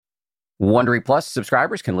Wondery Plus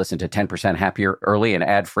subscribers can listen to 10% Happier early and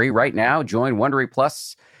ad-free right now. Join Wondery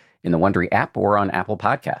Plus in the Wondery app or on Apple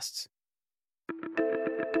Podcasts.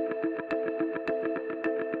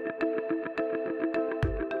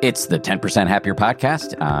 It's the 10% Happier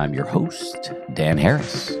podcast. I'm your host, Dan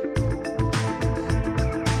Harris.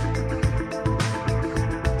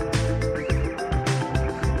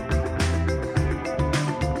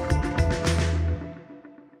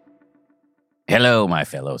 Hello, my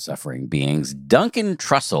fellow suffering beings. Duncan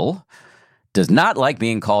Trussell does not like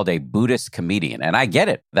being called a Buddhist comedian, and I get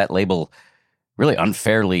it. That label really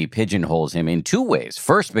unfairly pigeonholes him in two ways.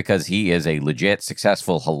 First, because he is a legit,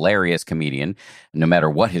 successful, hilarious comedian, no matter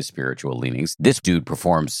what his spiritual leanings. This dude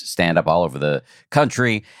performs stand-up all over the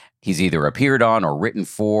country. He's either appeared on or written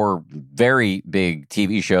for very big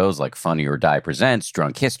TV shows like Funny or Die Presents,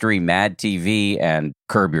 Drunk History, Mad TV, and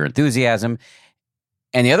Curb Your Enthusiasm.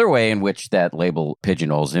 And the other way in which that label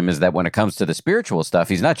pigeonholes him is that when it comes to the spiritual stuff,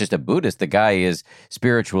 he's not just a Buddhist. The guy is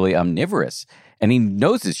spiritually omnivorous. And he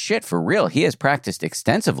knows his shit for real. He has practiced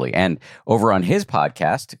extensively. And over on his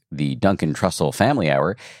podcast, the Duncan Trussell Family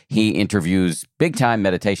Hour, he interviews big-time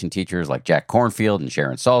meditation teachers like Jack Kornfield and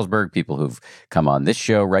Sharon Salzberg, people who've come on this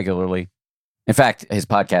show regularly. In fact, his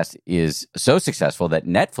podcast is so successful that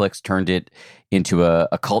Netflix turned it into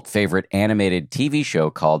a cult favorite animated TV show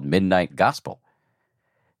called Midnight Gospel.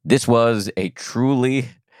 This was a truly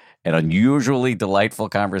and unusually delightful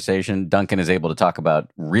conversation. Duncan is able to talk about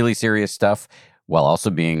really serious stuff while also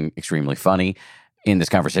being extremely funny. In this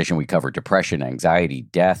conversation, we cover depression, anxiety,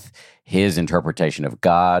 death, his interpretation of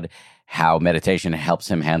God, how meditation helps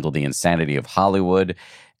him handle the insanity of Hollywood,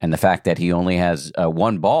 and the fact that he only has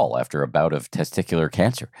one ball after a bout of testicular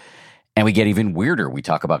cancer. And we get even weirder. We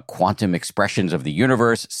talk about quantum expressions of the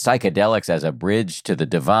universe, psychedelics as a bridge to the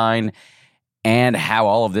divine, and how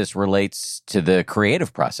all of this relates to the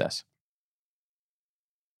creative process.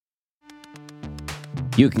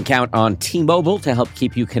 You can count on T-Mobile to help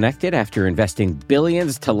keep you connected after investing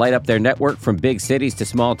billions to light up their network from big cities to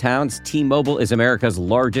small towns. T-Mobile is America's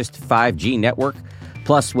largest 5G network.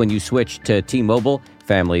 Plus, when you switch to T-Mobile,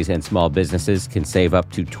 families and small businesses can save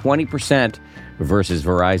up to 20% versus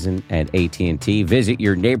Verizon and AT&T. Visit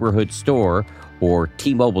your neighborhood store or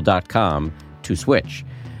T-Mobile.com to switch.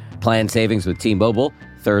 Plan savings with T-Mobile,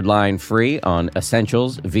 third line free on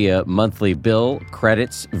essentials via monthly bill,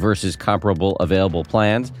 credits versus comparable available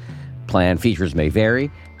plans. Plan features may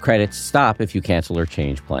vary. Credits stop if you cancel or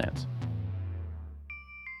change plans.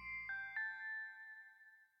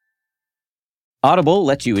 Audible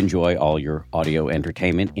lets you enjoy all your audio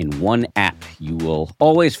entertainment in one app. You will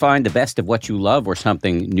always find the best of what you love or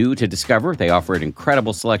something new to discover. They offer an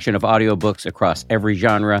incredible selection of audiobooks across every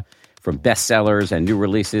genre, from bestsellers and new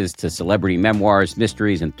releases to celebrity memoirs,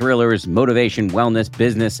 mysteries and thrillers, motivation, wellness,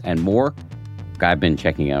 business, and more. What I've been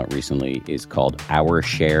checking out recently is called Our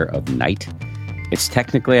Share of Night. It's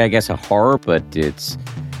technically, I guess, a horror, but it's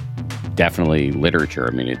definitely literature.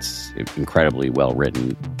 I mean, it's incredibly well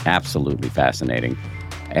written, absolutely fascinating,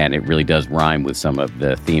 and it really does rhyme with some of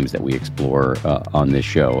the themes that we explore on this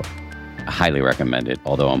show. I highly recommend it,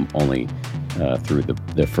 although I'm only through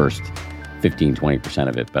the first 15-20%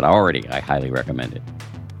 of it, but I highly recommend it.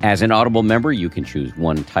 As an Audible member, you can choose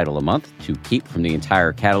one title a month to keep from the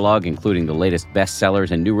entire catalog, including the latest bestsellers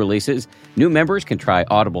and new releases. New members can try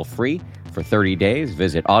Audible free for 30 days.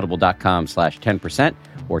 Visit audible.com/10%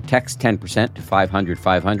 or text 10% to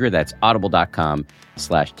 500-500. That's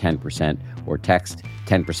audible.com/10% or text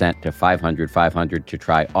 10% to 500-500 to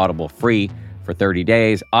try Audible free for 30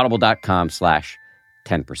 days.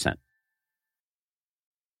 Audible.com/10%.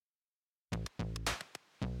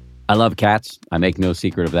 I love cats. I make no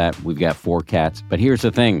secret of that. We've got 4 cats. But here's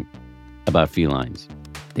the thing about felines.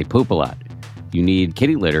 They poop a lot. You need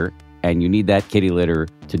kitty litter, and you need that kitty litter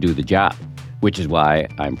to do the job, which is why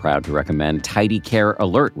I'm proud to recommend Tidy Care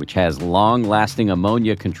Alert, which has long-lasting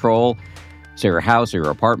ammonia control, so your house or your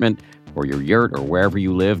apartment or your yurt or wherever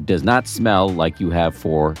you live does not smell like you have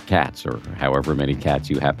 4 cats or however many cats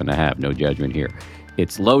you happen to have. No judgment here.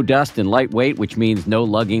 It's low dust and lightweight, which means no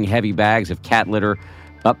lugging heavy bags of cat litter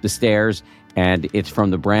up the stairs, and it's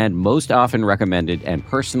from the brand most often recommended and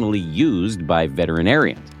personally used by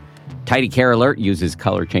veterinarians. Tidy Care Alert uses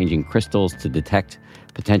color-changing crystals to detect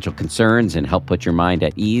potential concerns and help put your mind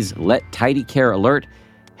at ease. Let Tidy Care Alert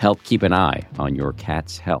help keep an eye on your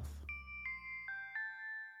cat's health.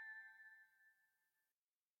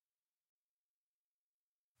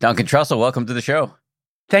 Duncan Trussell, welcome to the show.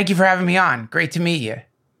 Thank you for having me on. Great to meet you.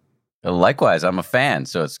 Likewise, I'm a fan,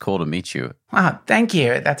 so it's cool to meet you. Wow, thank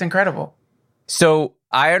you. That's incredible. So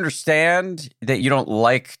I understand that you don't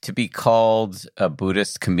like to be called a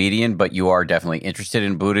Buddhist comedian, but you are definitely interested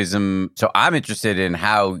in Buddhism. So I'm interested in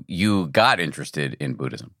how you got interested in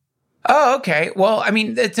Buddhism. Oh, okay. Well, I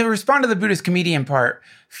mean, to respond to the Buddhist comedian part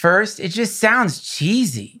first, it just sounds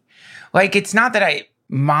cheesy. Like, it's not that I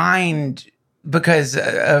mind because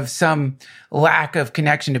of some lack of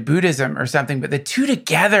connection to Buddhism or something, but the two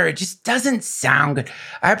together, it just doesn't sound good.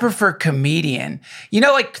 I prefer comedian.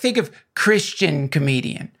 Like, think of Christian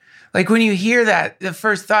comedian. Like, when you hear that, the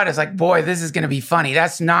first thought is like, boy, this is going to be funny.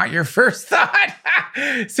 That's not your first thought.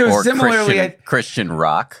 So or similarly, Christian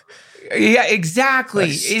rock. Yeah, exactly.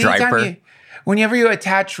 Like Striper. Whenever you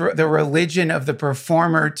attach the religion of the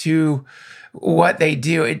performer to what they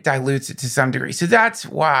do, it dilutes it to some degree. So that's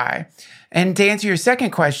why. And to answer your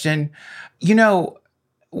second question,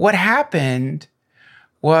 what happened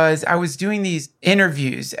was I was doing these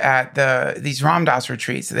interviews at these Ram Dass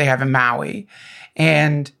retreats that they have in Maui.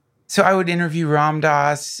 And so I would interview Ram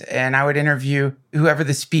Dass and I would interview whoever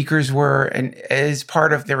the speakers were and as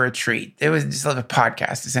part of the retreat. It was just like a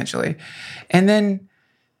podcast, essentially. And then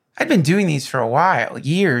I'd been doing these for a while,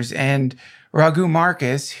 years. And Raghu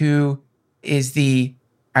Marcus, who is the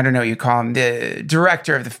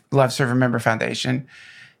director of the Love Serve Remember Foundation,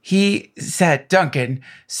 he said, Duncan,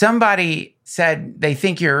 somebody said they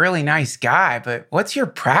think you're a really nice guy, but what's your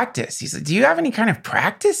practice? He's like, do you have any kind of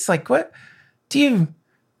practice? Like,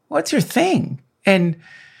 what's your thing? And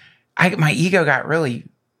my ego got really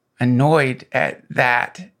annoyed at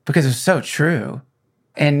that because it was so true.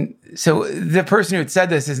 And so the person who had said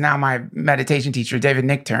this is now my meditation teacher, David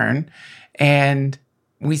Nichtern. And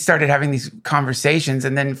we started having these conversations.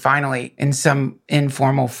 And then finally, in some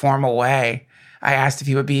informal, formal way, I asked if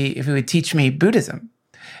he would teach me Buddhism.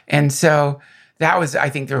 And so that was, I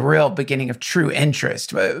think, the real beginning of true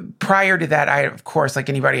interest. But prior to that, I, of course, like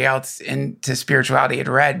anybody else into spirituality, had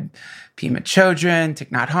read Pema Chodron, Thich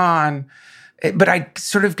Nhat Hanh. But I'd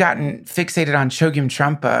sort of gotten fixated on Chogyam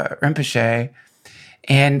Trungpa Rinpoche.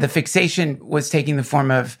 And the fixation was taking the form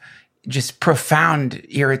of just profound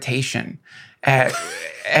irritation at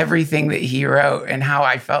everything that he wrote and how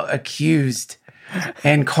I felt accused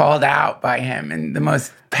and called out by him in the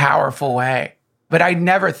most powerful way. But I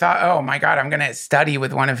never thought, oh my God, I'm going to study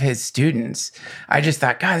with one of his students. I just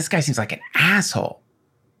thought, God, this guy seems like an asshole.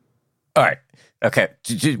 All right. Okay.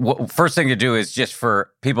 First thing to do is, just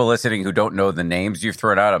for people listening who don't know the names you've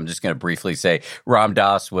thrown out, I'm just going to briefly say Ram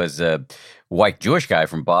Dass was a white Jewish guy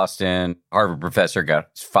from Boston, Harvard professor,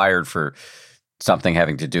 got fired for something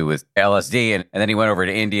having to do with LSD. And then he went over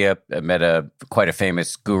to India, met quite a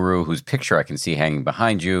famous guru whose picture I can see hanging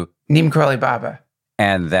behind you. Neem Karoli Baba.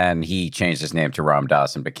 And then he changed his name to Ram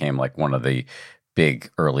Dass and became like one of the big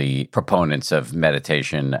early proponents of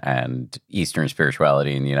meditation and Eastern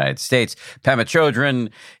spirituality in the United States. Pema Chodron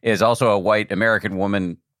is also a white American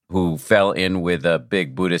woman who fell in with a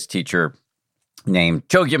big Buddhist teacher named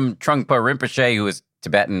Chogyam Trungpa Rinpoche, who is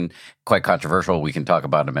Tibetan, quite controversial. We can talk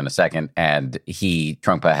about him in a second. And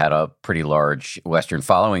Trungpa had a pretty large Western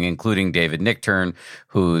following, including David Nichtern,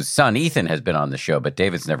 whose son Ethan has been on the show, but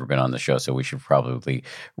David's never been on the show, so we should probably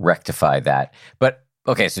rectify that. But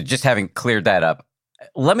okay, so just having cleared that up,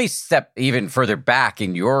 let me step even further back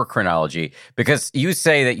in your chronology, because you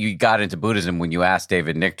say that you got into Buddhism when you asked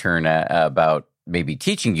David Nichtern about maybe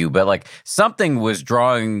teaching you, but like something was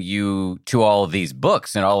drawing you to all of these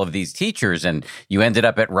books and all of these teachers, and you ended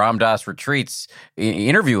up at Ram Dass retreats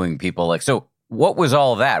interviewing people. Like, so what was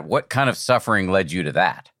all that? What kind of suffering led you to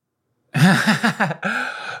that?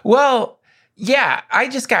 Well, yeah, I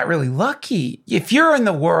just got really lucky. If you're in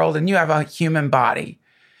the world and you have a human body,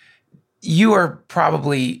 you are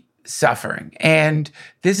probably suffering. And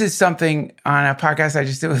this is something on a podcast I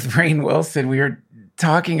just did with Rainn Wilson. We were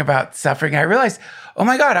talking about suffering. I realized, oh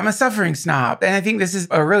my God, I'm a suffering snob. And I think this is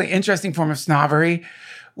a really interesting form of snobbery,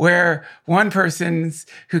 where one person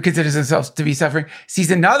who considers themselves to be suffering sees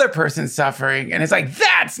another person suffering, and it's like,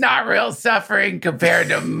 that's not real suffering compared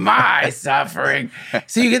to my suffering.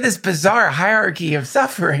 So you get this bizarre hierarchy of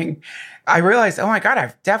suffering. I realized, oh my God,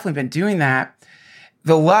 I've definitely been doing that.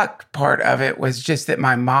 The luck part of it was just that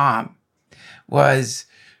my mom was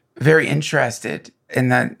very interested in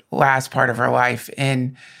the last part of her life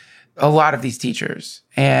in a lot of these teachers.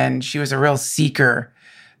 And she was a real seeker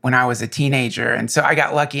when I was a teenager. And so I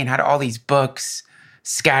got lucky and had all these books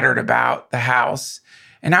scattered about the house.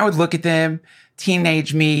 And I would look at them.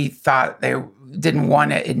 Teenage me thought they didn't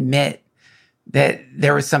want to admit that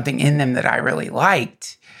there was something in them that I really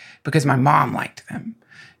liked because my mom liked them.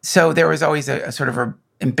 So there was always a sort of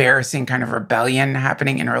embarrassing kind of rebellion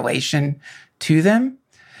happening in relation to them.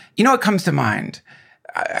 You know what comes to mind?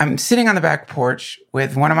 I'm sitting on the back porch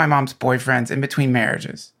with one of my mom's boyfriends in between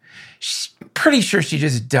marriages. She's pretty sure she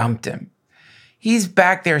just dumped him. He's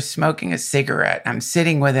back there smoking a cigarette. I'm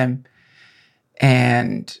sitting with him,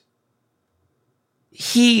 and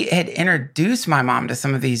he had introduced my mom to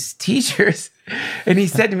some of these teachers. And he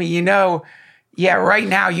said to me, yeah, right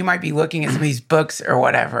now you might be looking at some of these books or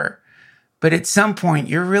whatever, but at some point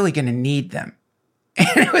you're really going to need them.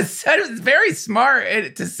 And it was very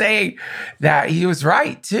smart to say that. He was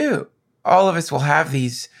right, too. All of us will have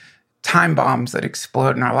these time bombs that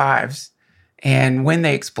explode in our lives. And when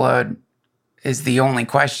they explode is the only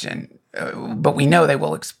question. But we know they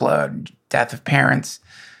will explode. Death of parents,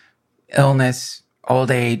 illness,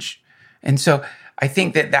 old age. And so I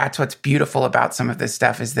think that that's what's beautiful about some of this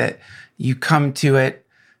stuff is that you come to it,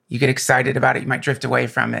 you get excited about it, you might drift away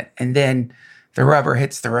from it. And then the rubber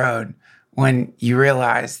hits the road when you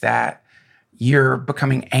realize that you're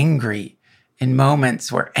becoming angry in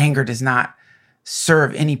moments where anger does not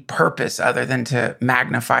serve any purpose other than to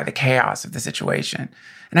magnify the chaos of the situation.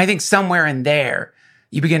 And I think somewhere in there,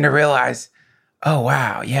 you begin to realize, oh,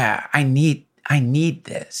 wow, yeah, I need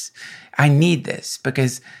this. I need this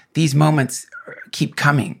because these moments keep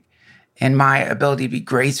coming. And my ability to be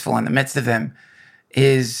graceful in the midst of them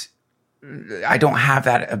I don't have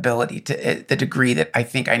that ability to the degree that I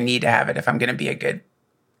think I need to have it if I'm going to be a good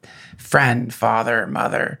friend, father,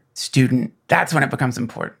 mother, student. That's when it becomes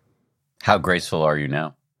important. How graceful are you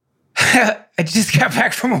now? I just got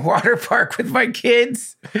back from a water park with my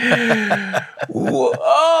kids.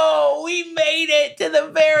 Whoa, we made it to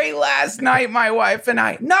the very last night, my wife and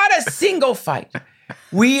I. Not a single fight.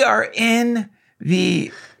 We are in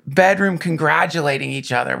the bedroom congratulating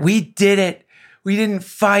each other. We did it. We didn't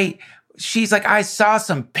fight. She's like, I saw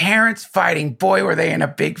some parents fighting. Boy, were they in a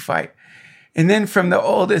big fight. And then from the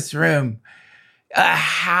oldest room, a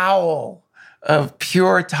howl of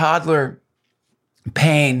pure toddler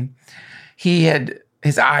pain.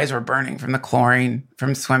 His eyes were burning from the chlorine,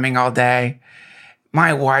 from swimming all day.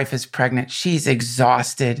 My wife is pregnant. She's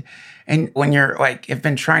exhausted. And when you're like, you've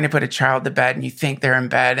been trying to put a child to bed and you think they're in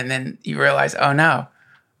bed and then you realize, oh no,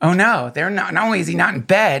 they're not only is he not in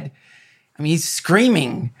bed, I mean, he's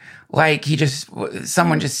screaming like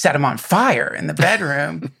someone just set him on fire in the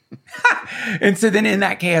bedroom. And so then in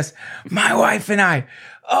that chaos, my wife and I,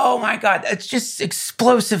 oh my God, it's just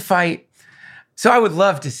explosive fight. So I would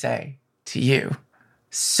love to say to you,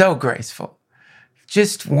 so graceful,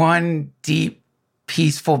 just one deep,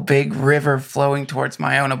 peaceful, big river flowing towards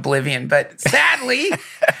my own oblivion. But sadly,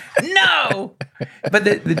 no. But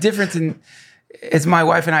the difference is my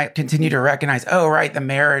wife and I continue to recognize, oh, right, the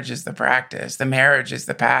marriage is the practice. The marriage is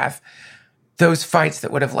the path. Those fights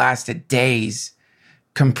that would have lasted days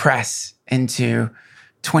compress into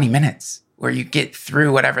 20 minutes where you get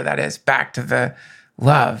through whatever that is, back to the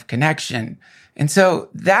love, connection. And so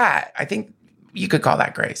that, I think you could call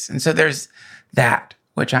that grace. And so there's that,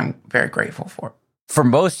 which I'm very grateful for. For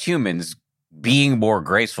most humans, being more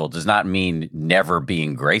graceful does not mean never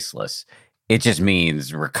being graceless. It just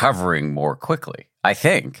means recovering more quickly, I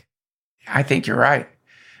think. I think you're right.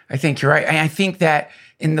 And I think that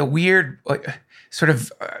in the weird sort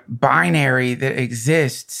of binary that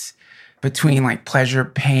exists between like pleasure,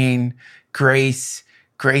 pain, grace,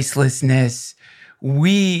 gracelessness,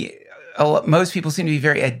 most people seem to be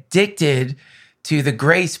very addicted to the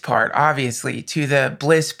grace part, obviously, to the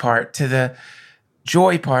bliss part, to the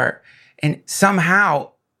joy part, and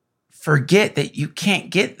somehow forget that you can't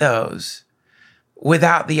get those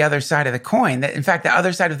without the other side of the coin. That, in fact, the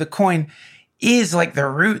other side of the coin is like the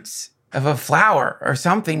roots of a flower or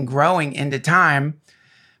something growing into time.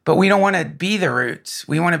 But we don't want to be the roots.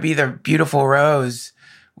 We want to be the beautiful rose.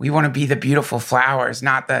 We want to be the beautiful flowers,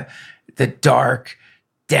 not the dark,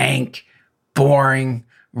 dank, boring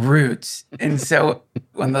roots. And so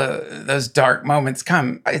when those dark moments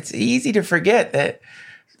come, it's easy to forget that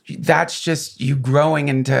that's just you growing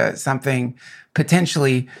into something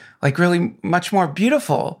potentially like really much more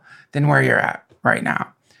beautiful than where you're at right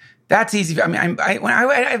now. That's easy. I mean,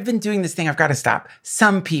 I've been doing this thing. I've got to stop.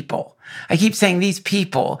 Some people, I keep saying these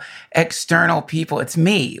people, external people. It's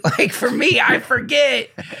me. Like for me, I forget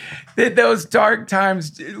that those dark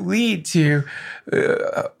times lead to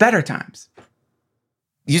better times.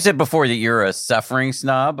 You said before that you're a suffering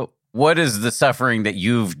snob. What is the suffering that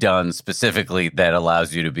you've done specifically that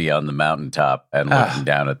allows you to be on the mountaintop and looking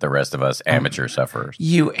down at the rest of us amateur sufferers?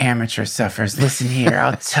 You amateur sufferers, listen here.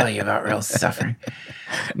 I'll tell you about real suffering.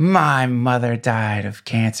 My mother died of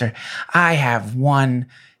cancer. I have one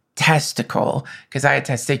testicle because I had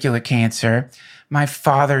testicular cancer. My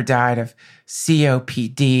father died of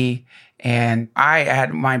COPD. And I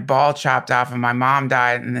had my ball chopped off and my mom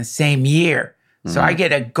died in the same year. So I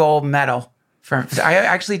get a gold medal I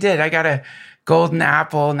actually did. I got a Golden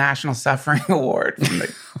Apple National Suffering Award.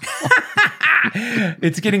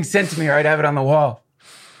 It's getting sent to me, right? I have it on the wall.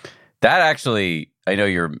 That actually, I know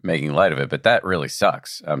you're making light of it, but that really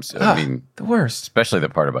sucks. I mean, the worst. Especially the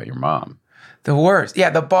part about your mom. The worst.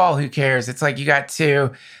 Yeah, the ball, who cares? It's like you got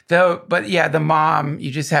two. But yeah, the mom,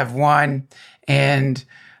 you just have one, and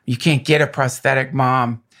you can't get a prosthetic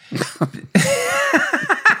mom.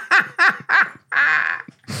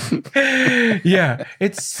 Yeah,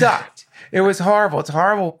 it sucked. It was horrible. It's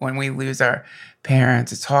horrible when we lose our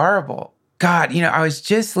parents. It's horrible. God, I was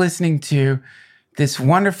just listening to this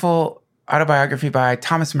wonderful autobiography by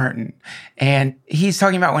Thomas Merton, and he's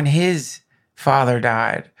talking about when his father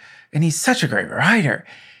died. And he's such a great writer.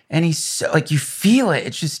 And he's so, you feel it.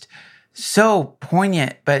 It's just so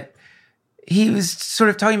poignant. But he was sort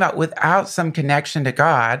of talking about without some connection to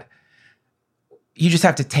God, you just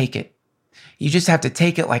have to take it. You just have to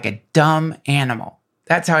take it like a dumb animal.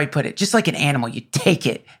 That's how he put it. Just like an animal, you take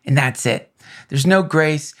it and that's it. There's no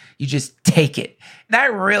grace. You just take it.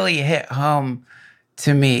 That really hit home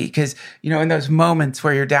to me because, in those moments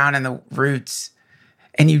where you're down in the roots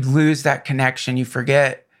and you lose that connection, you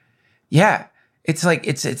forget. Yeah, it's like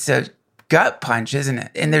it's a gut punch, isn't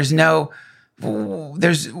it? And how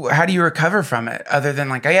do you recover from it other than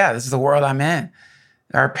this is the world I'm in.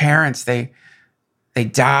 Our parents, they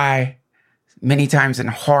die many times in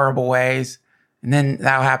horrible ways, and then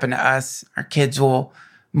that'll happen to us. Our kids will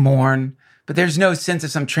mourn, but there's no sense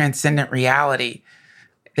of some transcendent reality.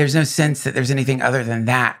 There's no sense that there's anything other than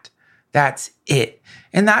that. That's it.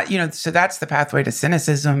 And that, so that's the pathway to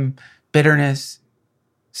cynicism, bitterness.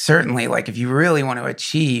 Certainly, if you really want to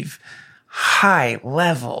achieve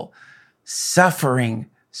high-level suffering,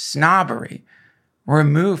 snobbery,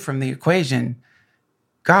 remove from the equation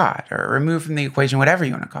God, or remove from the equation whatever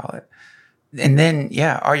you want to call it. And then,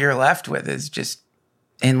 all you're left with is just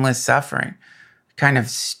endless suffering. Kind of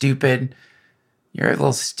stupid, you're a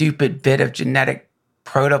little stupid bit of genetic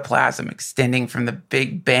protoplasm extending from the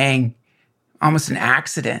Big Bang, almost an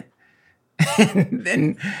accident.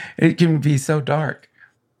 And it can be so dark.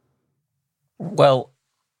 Well,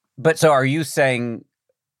 but so are you saying,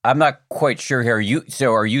 I'm not quite sure here,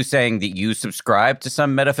 are you saying that you subscribe to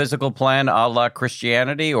some metaphysical plan a la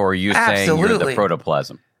Christianity, or are you saying you're the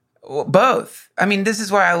protoplasm? Well, both. I mean, this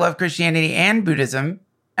is why I love Christianity and Buddhism.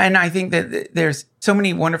 And I think that there's so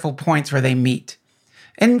many wonderful points where they meet.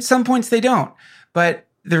 And some points they don't. But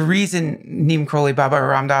the reason Neem Karoli Baba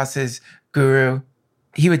Ram Dass's guru,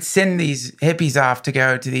 he would send these hippies off to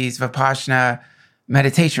go to these Vipassana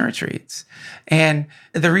meditation retreats. And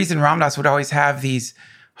the reason Ram Dass would always have these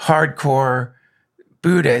hardcore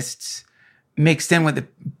Buddhists mixed in with the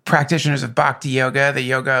practitioners of Bhakti Yoga, the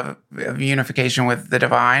yoga of unification with the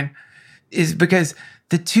divine, is because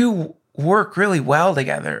the two work really well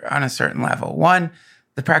together on a certain level. One,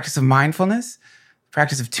 the practice of mindfulness,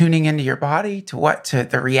 practice of tuning into your body to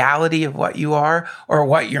the reality of what you are or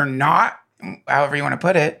what you're not, however you want to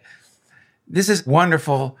put it. This is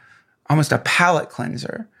wonderful, almost a palate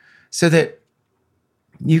cleanser, so that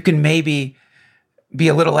you can maybe be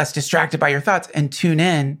a little less distracted by your thoughts and tune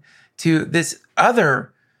in to this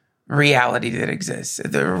other reality that exists,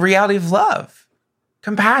 the reality of love,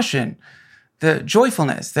 compassion, the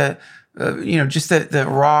joyfulness, just the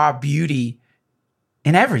raw beauty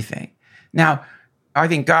in everything. Now, I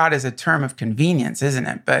think God is a term of convenience, isn't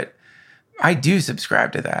it? But I do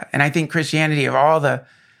subscribe to that. And I think Christianity, of all the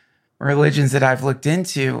religions that I've looked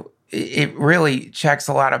into, it really checks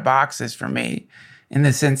a lot of boxes for me in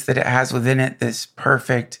the sense that it has within it this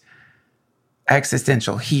perfect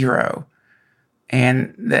existential hero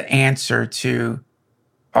and the answer to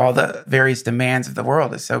all the various demands of the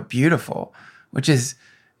world is so beautiful, which is,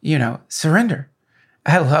 surrender.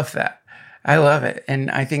 I love that. I love it. And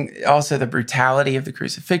I think also the brutality of the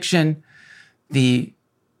crucifixion, the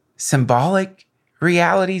symbolic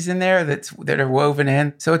realities in there that are woven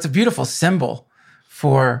in. So it's a beautiful symbol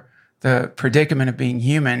for the predicament of being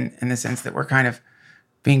human in the sense that we're kind of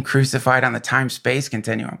being crucified on the time-space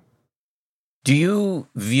continuum. Do you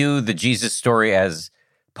view the Jesus story as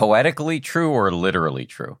poetically true or literally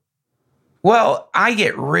true? Well, I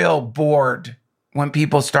get real bored when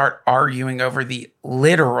people start arguing over the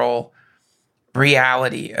literal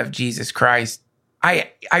reality of Jesus Christ.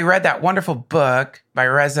 I read that wonderful book by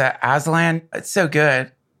Reza Aslan. It's so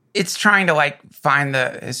good. It's trying to find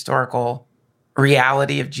the historical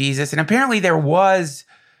reality of Jesus. And apparently there was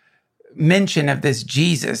mention of this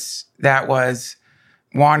Jesus that was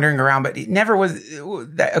wandering around, but it never was,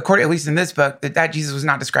 according, at least in this book, that Jesus was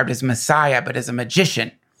not described as Messiah, but as a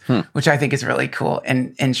magician, which I think is really cool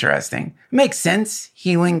and interesting. Makes sense,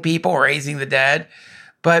 healing people, raising the dead.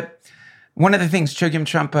 But one of the things Chogyam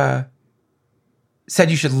Trungpa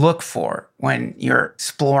said you should look for when you're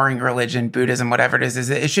exploring religion, Buddhism, whatever it is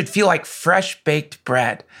that it should feel like fresh baked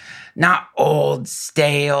bread, not old,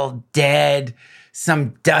 stale, dead,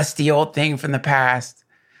 some dusty old thing from the past.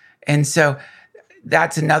 And so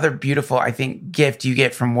that's another beautiful, I think, gift you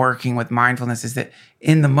get from working with mindfulness is that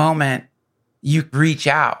in the moment, you reach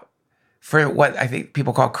out for what I think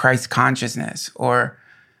people call Christ consciousness or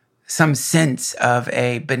some sense of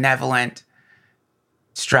a benevolent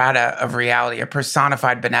strata of reality, a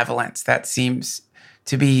personified benevolence that seems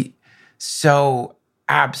to be so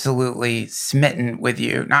absolutely smitten with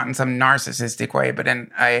you, not in some narcissistic way, but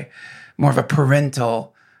in a more of a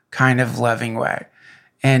parental kind of loving way.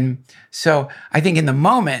 And so I think in the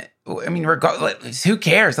moment, I mean, regardless, who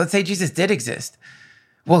cares? Let's say Jesus did exist.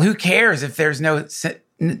 Well, who cares if there's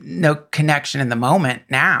no connection in the moment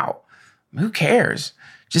now? Who cares?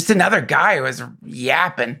 Just another guy who was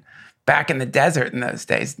yapping back in the desert in those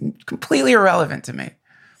days. Completely irrelevant to me.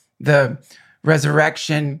 The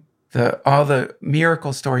resurrection, all the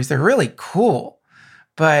miracle stories, they're really cool.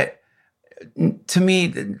 But to me,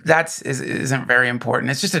 that isn't very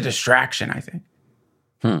important. It's just a distraction, I think.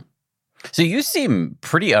 So you seem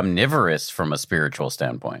pretty omnivorous from a spiritual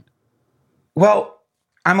standpoint. Well,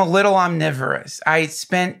 I'm a little omnivorous. I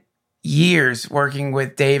spent years working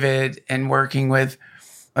with David and working with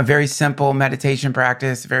a very simple meditation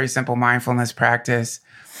practice, a very simple mindfulness practice,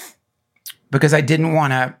 because I didn't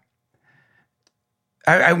want to,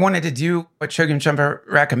 I wanted to do what Chogyam Trungpa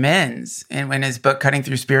recommends in his book, Cutting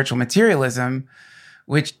Through Spiritual Materialism,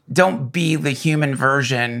 which don't be the human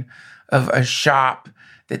version of a shop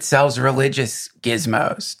that sells religious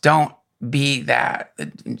gizmos. Don't be that.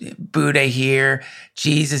 Buddha here,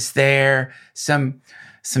 Jesus there, some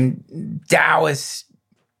Taoist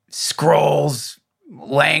scrolls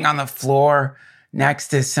laying on the floor next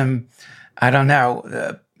to some, I don't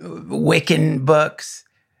know, Wiccan books.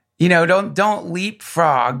 You know, don't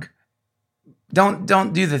leapfrog.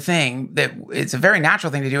 Don't do the thing that it's a very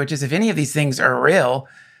natural thing to do, which is if any of these things are real,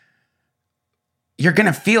 you're going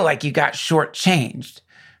to feel like you got shortchanged.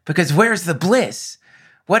 Because where's the bliss?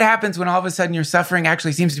 What happens when all of a sudden your suffering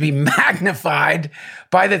actually seems to be magnified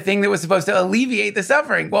by the thing that was supposed to alleviate the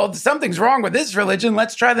suffering? Well, something's wrong with this religion.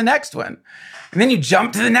 Let's try the next one. And then you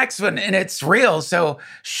jump to the next one and it's real. So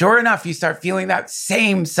sure enough, you start feeling that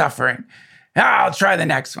same suffering. I'll try the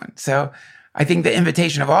next one. So I think the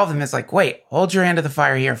invitation of all of them is like, wait, hold your hand to the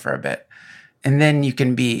fire here for a bit. And then you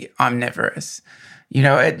can be omnivorous. You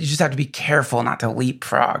know, you just have to be careful not to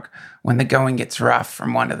leapfrog when the going gets rough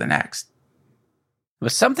from one to the next.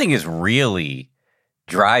 But something is really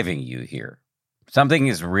driving you here. Something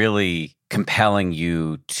is really compelling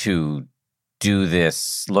you to do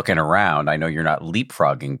this looking around. I know you're not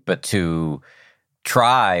leapfrogging, but to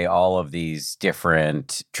try all of these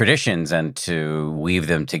different traditions and to weave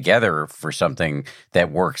them together for something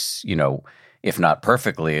that works, you know, if not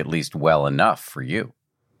perfectly, at least well enough for you.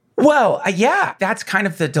 Well, yeah, that's kind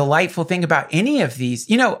of the delightful thing about any of these.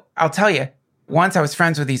 You know, I'll tell you, once I was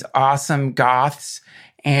friends with these awesome goths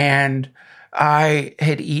and I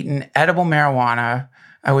had eaten edible marijuana.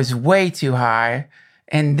 I was way too high.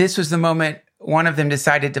 And this was the moment one of them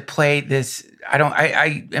decided to play this.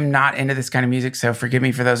 I am not into this kind of music, so forgive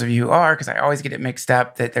me for those of you who are, because I always get it mixed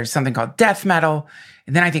up that there's something called death metal.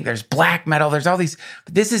 And then I think there's black metal. There's all these,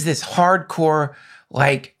 but this is this hardcore,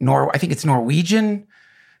 like, I think it's Norwegian.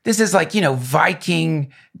 This is like, you know,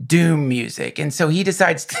 Viking doom music. And so he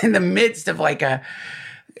decides in the midst of like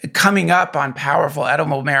coming up on powerful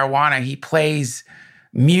edible marijuana, he plays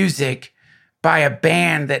music by a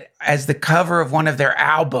band that, as the cover of one of their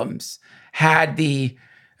albums, had a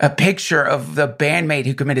picture of the bandmate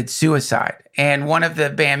who committed suicide. And one of the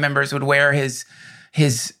band members would wear a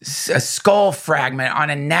skull fragment on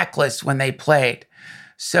a necklace when they played.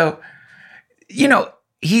 So, you know,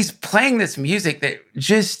 he's playing this music that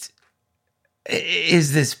just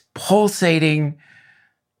is this pulsating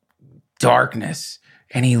darkness.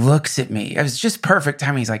 And he looks at me. It was just perfect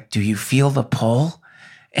timing. He's like, "Do you feel the pull?"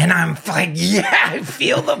 And I'm like, "Yeah, I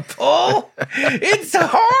feel the pull." It's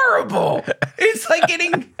horrible. It's like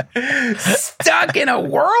getting stuck in a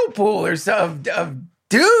whirlpool or so of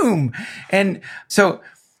doom. And so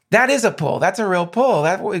that is a pull. That's a real pull.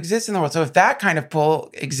 That exists in the world. So if that kind of pull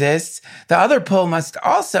exists, the other pull must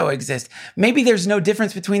also exist. Maybe there's no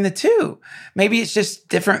difference between the two. Maybe it's just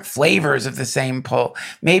different flavors of the same pull.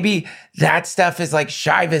 Maybe that stuff is like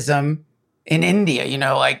Shaivism in India,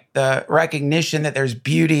 like the recognition that there's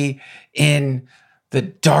beauty in the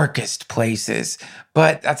darkest places,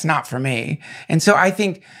 but that's not for me. And so I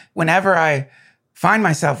think whenever I find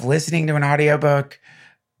myself listening to an audiobook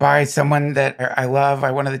by someone that I love,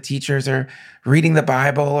 by one of the teachers, or reading the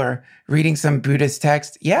Bible or reading some Buddhist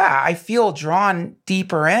text, I feel drawn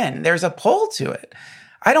deeper in. There's a pull to it.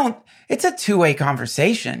 It's a two-way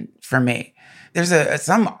conversation for me. There's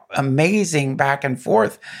some amazing back and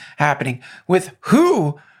forth happening with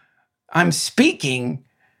who I'm speaking.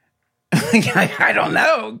 I don't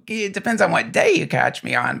know. It depends on what day you catch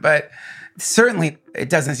me on, but certainly it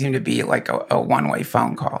doesn't seem to be like a one-way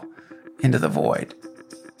phone call into the void.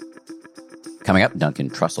 Coming up, Duncan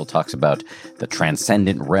Trussell talks about the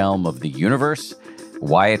transcendent realm of the universe,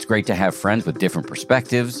 why it's great to have friends with different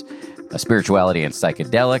perspectives, spirituality and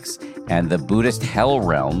psychedelics, and the Buddhist hell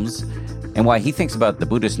realms, and why he thinks about the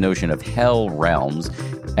Buddhist notion of hell realms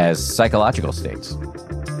as psychological states.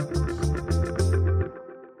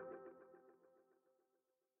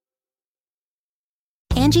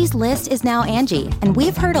 Angie's List is now Angie, and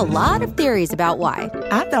we've heard a lot of theories about why.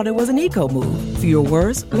 I thought it was an eco move. Fewer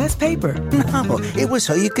words, less paper. No, it was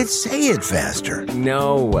so you could say it faster.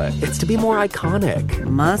 No, it's to be more iconic.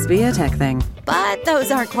 Must be a tech thing. But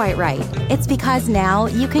those aren't quite right. It's because now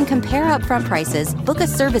you can compare upfront prices, book a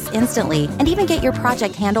service instantly, and even get your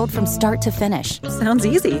project handled from start to finish. Sounds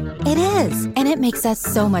easy. It is, and it makes us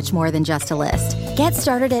so much more than just a list. Get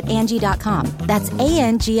started at Angie.com. That's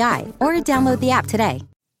ANGI, or download the app today.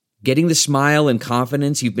 Getting the smile and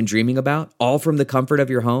confidence you've been dreaming about, all from the comfort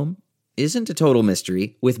of your home, isn't a total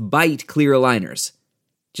mystery with Byte clear aligners.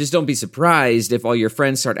 Just don't be surprised if all your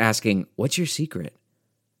friends start asking, "What's your secret?"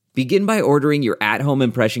 Begin by ordering your at-home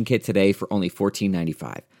impression kit today for only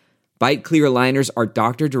 $14.95. Byte clear aligners are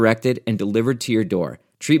doctor-directed and delivered to your door.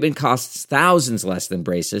 Treatment costs thousands less than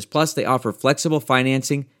braces, plus they offer flexible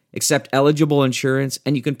financing, accept eligible insurance,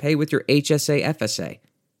 and you can pay with your HSA FSA.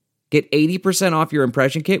 Get 80% off your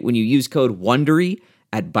impression kit when you use code WONDERY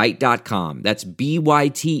at Byte.com. That's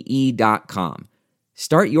BYTE.com.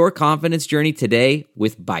 Start your confidence journey today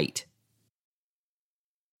with Byte.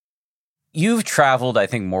 You've traveled, I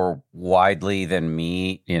think, more widely than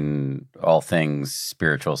me in all things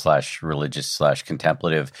spiritual / religious /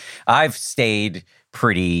 contemplative. I've stayed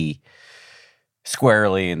pretty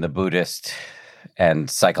squarely in the Buddhist and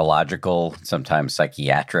psychological, sometimes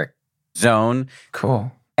psychiatric zone.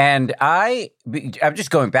 Cool. And I'm just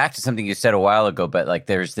going back to something you said a while ago, but like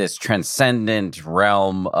there's this transcendent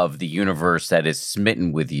realm of the universe that is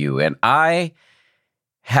smitten with you. And I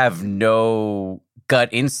have no gut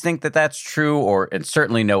instinct that that's true, and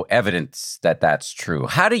certainly no evidence that that's true.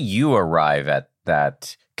 How do you arrive at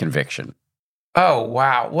that conviction? Oh,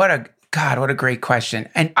 wow. What a great question.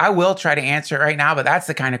 And I will try to answer it right now, but that's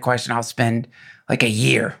the kind of question I'll spend like a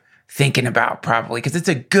year thinking about probably, because it's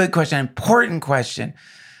a good question, an important question.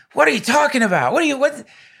 What are you talking about? What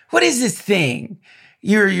is this thing?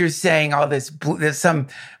 You're saying all this, there's some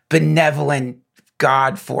benevolent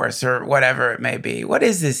God force or whatever it may be. What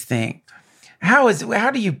is this thing? How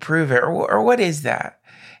do you prove it? Or what is that?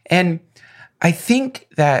 And I think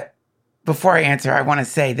that before I answer, I want to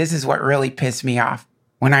say this is what really pissed me off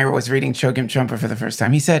when I was reading Chogyam Trungpa for the first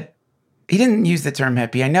time. He said, he didn't use the term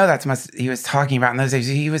hippie. I know that's what he was talking about in those days.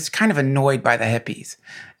 He was kind of annoyed by the hippies.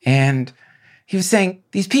 And he was saying,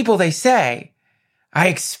 these people, they say, I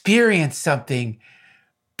experienced something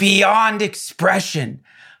beyond expression.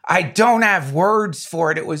 I don't have words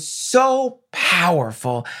for it. It was so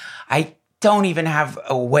powerful. I don't even have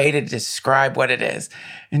a way to describe what it is.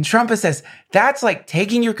 And Trungpa says, that's like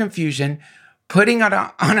taking your confusion, putting it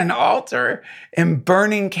on an altar, and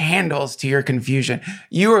burning candles to your confusion.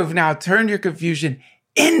 You have now turned your confusion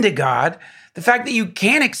into God. The fact that you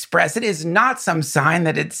can't express it is not some sign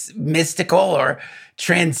that it's mystical or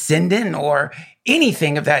transcendent or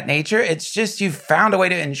anything of that nature. It's just you've found a way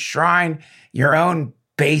to enshrine your own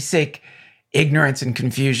basic ignorance and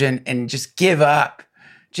confusion and just give up.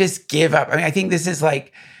 Just give up. I mean, I think this is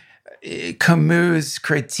like Camus'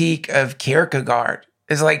 critique of Kierkegaard.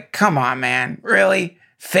 It's like, come on, man. Really?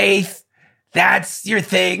 Faith? That's your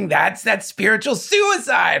thing. That's spiritual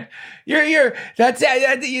suicide. That's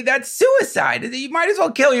suicide. You might as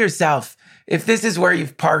well kill yourself if this is where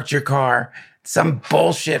you've parked your car. Some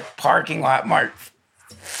bullshit parking lot mark.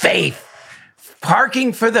 Faith.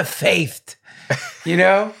 Parking for the faith. You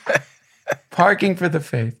know? Parking for the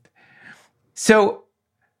faith. So,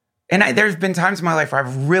 and there's been times in my life where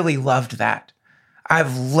I've really loved that.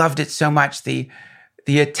 I've loved it so much. The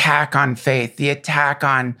attack on faith, the attack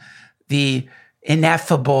on the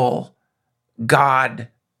ineffable God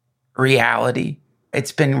reality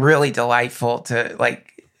it's been really delightful to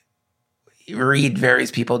like read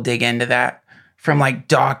various people dig into that, from like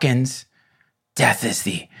Dawkins, death is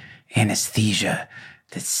the anesthesia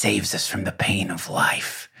that saves us from the pain of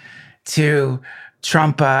life, to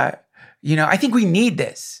Trump. I think we need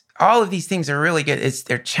this. All of these things are really good.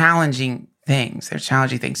 They're challenging things.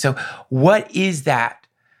 So what is that?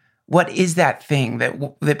 What is that thing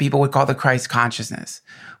that people would call the Christ consciousness?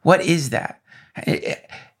 What is that?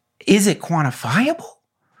 Is it quantifiable?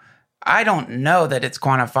 I don't know that it's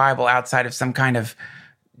quantifiable outside of some kind of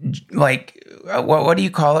like, what do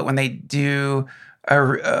you call it when they do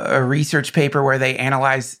a research paper where they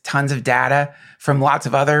analyze tons of data from lots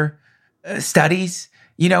of other studies?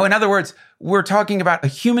 In other words, we're talking about a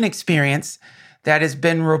human experience that has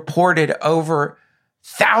been reported over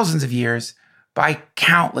thousands of years by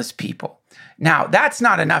countless people. Now, that's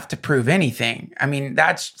not enough to prove anything. I mean,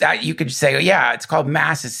 that you could say, yeah, it's called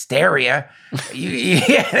mass hysteria.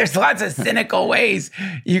 There's lots of cynical ways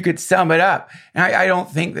you could sum it up. And I don't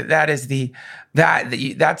think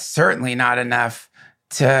that's certainly not enough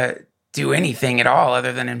to do anything at all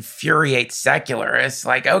other than infuriate secularists.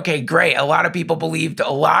 Like, okay, great. A lot of people believed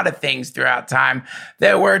a lot of things throughout time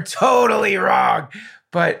that were totally wrong.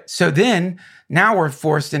 But so then now we're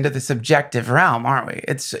forced into the subjective realm, aren't we?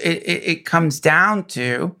 It comes down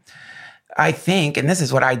to, I think, and this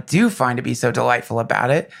is what I do find to be so delightful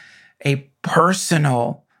about it, a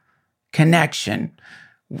personal connection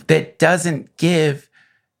that doesn't give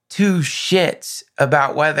two shits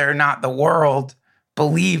about whether or not the world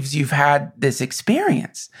believes you've had this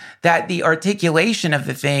experience, that the articulation of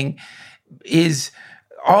the thing is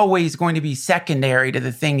always going to be secondary to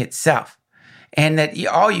the thing itself. And that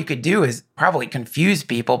all you could do is probably confuse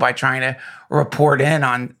people by trying to report in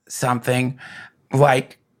on something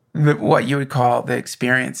like what you would call the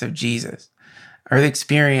experience of Jesus or the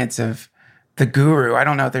experience of the guru. I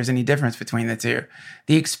don't know if there's any difference between the two.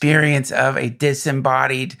 The experience of a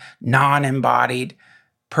disembodied, non-embodied,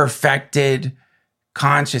 perfected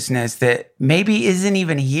consciousness that maybe isn't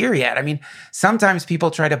even here yet. I mean, sometimes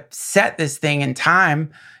people try to set this thing in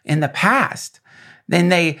time in the past. Then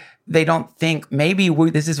they don't think maybe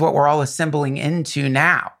this is what we're all assembling into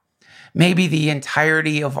now. Maybe the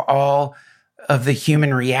entirety of all of the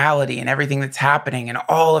human reality and everything that's happening and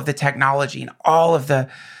all of the technology and all of the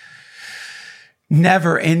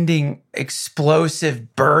never-ending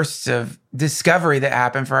explosive bursts of discovery that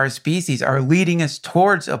happen for our species are leading us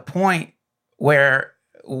towards a point where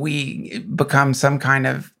we become some kind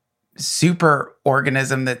of super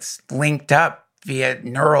organism that's linked up via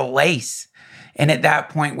neural lace. And at that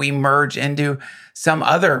point, we merge into some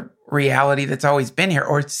other reality that's always been here,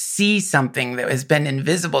 or see something that has been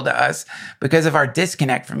invisible to us because of our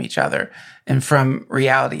disconnect from each other and from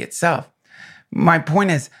reality itself. My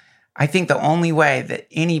point is, I think the only way that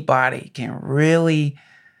anybody can really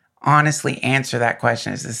honestly answer that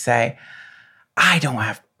question is to say, I don't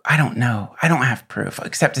know. I don't have proof,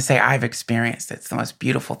 except to say I've experienced it. It's the most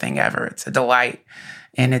beautiful thing ever. It's a delight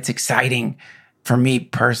and it's exciting for me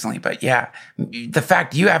personally. But yeah, the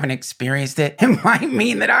fact you haven't experienced it might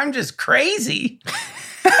mean that I'm just crazy.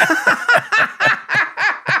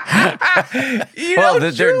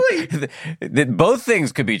 Truly. Both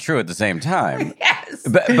things could be true at the same time. Yes.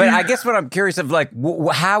 But I guess what I'm curious of, like,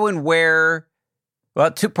 how and where, well,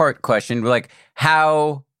 two-part question, like,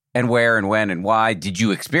 how and where and when and why did you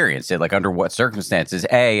experience it? Like, under what circumstances,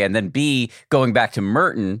 A, and then B, going back to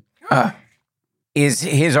Merton, is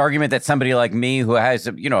his argument that somebody like me who has,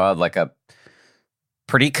 like a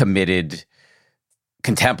pretty committed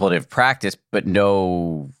contemplative practice, but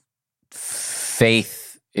no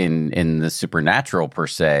faith in the supernatural per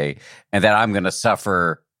se, and that I'm going to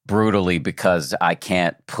suffer brutally because I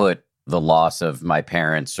can't put the loss of my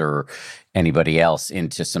parents or anybody else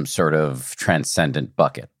into some sort of transcendent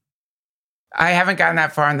bucket? I haven't gotten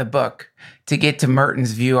that far in the book to get to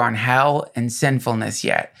Merton's view on hell and sinfulness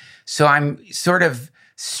yet. So I'm sort of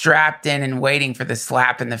strapped in and waiting for the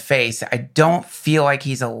slap in the face. I don't feel like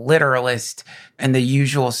he's a literalist in the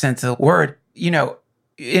usual sense of the word.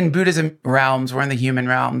 In Buddhism realms, we're in the human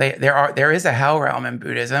realm. There is a hell realm in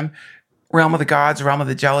Buddhism, realm of the gods, realm of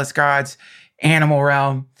the jealous gods, animal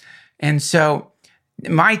realm. And so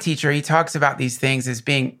my teacher, he talks about these things as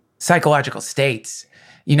being psychological states.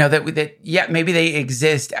 That maybe they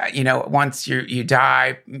exist, once you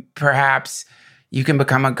die, perhaps you can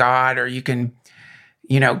become a god, or you can,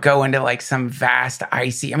 go into like some vast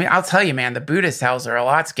icy. I mean, I'll tell you, man, the Buddhist hells are a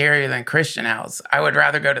lot scarier than Christian hells. I would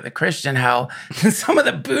rather go to the Christian hell than some of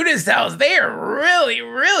the Buddhist hells. They are really,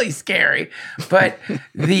 really scary. But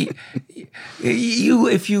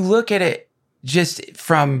if you look at it just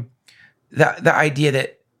from the idea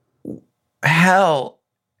that hell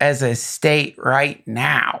as a state right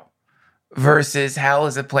now versus hell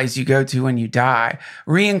is a place you go to when you die.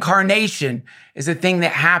 Reincarnation is a thing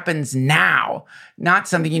that happens now, not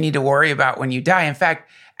something you need to worry about when you die. In fact,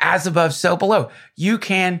 as above, so below. You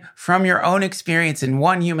can, from your own experience in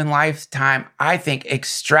one human lifetime, I think,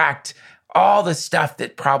 extract all the stuff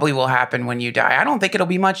that probably will happen when you die. I don't think it'll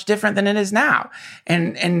be much different than it is now.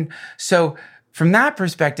 And so from that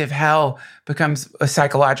perspective, hell becomes a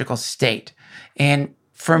psychological state. And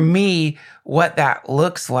for me, what that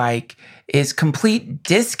looks like is complete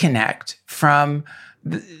disconnect from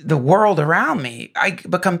the world around me. I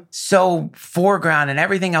become so foreground and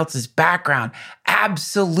everything else is background.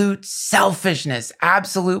 Absolute selfishness,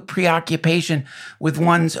 absolute preoccupation with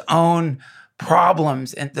one's own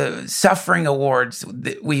problems and the suffering awards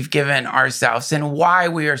that we've given ourselves and why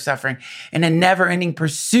we are suffering, and a never-ending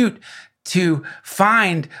pursuit to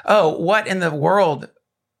find, what in the world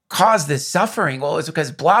caused this suffering? Well, it's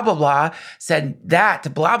because blah, blah, blah said that to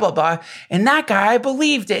blah, blah, blah. And that guy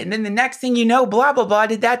believed it. And then the next thing you know, blah, blah, blah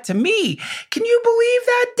did that to me. Can you believe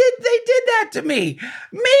that? They did that to me.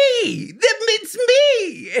 Me. It's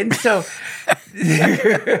me. And so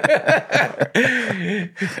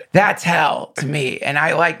that's hell to me. And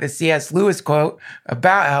I like the C.S. Lewis quote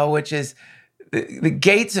about hell, which is, the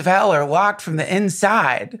gates of hell are locked from the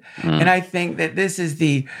inside. And I think that this is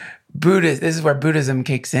this is where Buddhism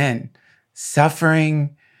kicks in.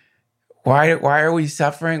 Suffering. Why are we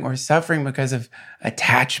suffering? We're suffering because of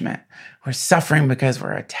attachment. We're suffering because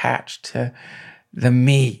we're attached to the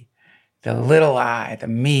me, the little I, the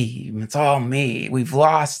me. It's all me. We've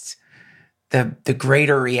lost the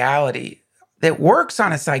greater reality that works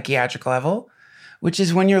on a psychiatric level, which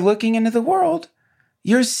is when you're looking into the world,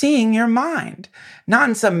 you're seeing your mind. Not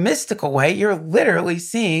in some mystical way. You're literally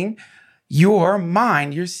seeing your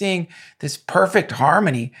mind. You're seeing this perfect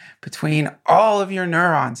harmony between all of your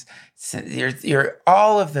neurons. Your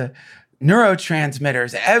all of the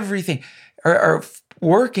neurotransmitters, everything are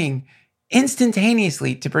working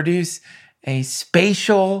instantaneously to produce a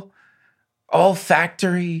spatial,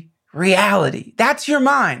 olfactory reality. That's your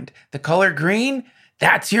mind. The color green,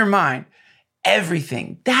 that's your mind.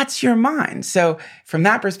 Everything, that's your mind. So from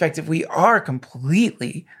that perspective, we are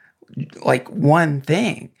completely like one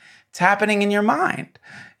thing. It's happening in your mind,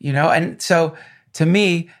 And so to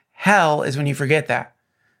me, hell is when you forget that.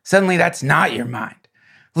 Suddenly that's not your mind.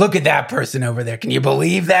 Look at that person over there. Can you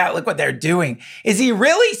believe that? Look what they're doing. Is he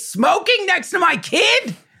really smoking next to my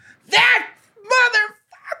kid? That motherfucker!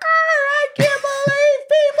 I can't believe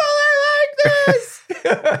people are like this.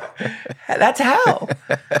 That's hell.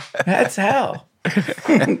 That's hell.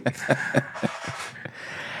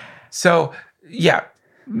 So, yeah.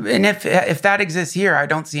 And if that exists here, I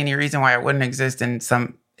don't see any reason why it wouldn't exist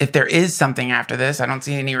if there is something after this. I don't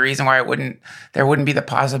see any reason why there wouldn't be the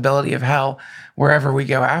possibility of hell wherever we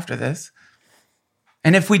go after this.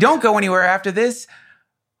 And if we don't go anywhere after this,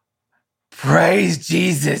 praise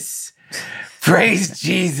Jesus. Praise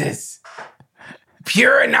Jesus.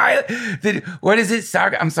 Pure annihilation. What is it?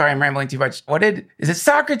 I'm sorry, I'm rambling too much. Is it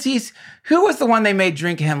Socrates? Who was the one they made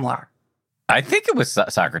drink hemlock? I think it was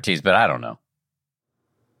Socrates, but I don't know.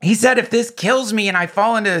 He said, if this kills me and I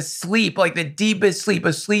fall into sleep, like the deepest sleep,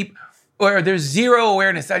 a sleep where there's zero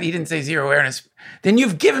awareness, he didn't say zero awareness, then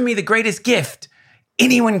you've given me the greatest gift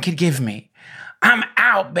anyone could give me. I'm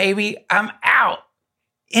out, baby. I'm out.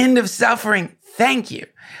 End of suffering. Thank you.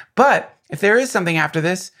 But if there is something after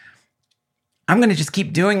this, I'm going to just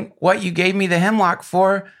keep doing what you gave me the hemlock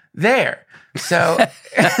for there. So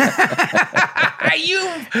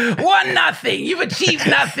you've won nothing. You've achieved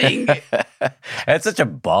nothing. That's such a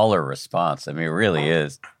baller response. I mean, it really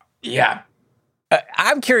is. Yeah.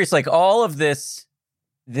 I'm curious, like all of the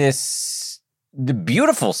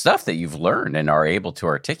beautiful stuff that you've learned and are able to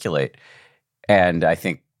articulate. And I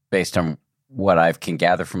think based on what I can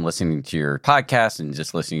gather from listening to your podcast and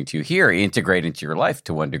just listening to you here, integrate into your life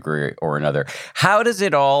to one degree or another. How does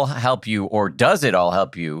it all help you, or does it all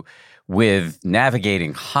help you with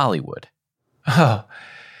navigating Hollywood? Oh,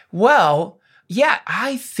 well, yeah,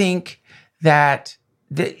 I think that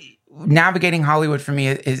navigating Hollywood for me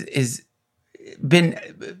is been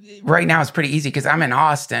right now is pretty easy because I'm in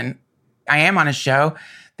Austin. I am on a show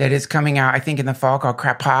that is coming out, I think, in the fall called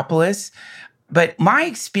Crapopolis. But my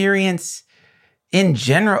experience in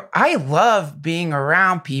general, I love being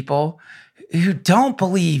around people who don't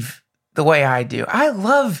believe the way I do. I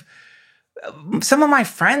love some of my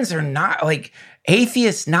friends are not like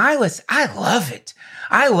atheist nihilists. I love it.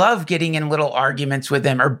 I love getting in little arguments with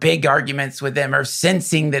them or big arguments with them or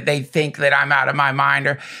sensing that they think that I'm out of my mind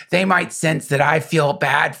or they might sense that I feel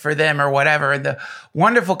bad for them or whatever. And the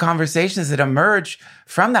wonderful conversations that emerge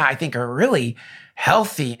from that, I think, are really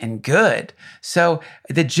healthy and good. So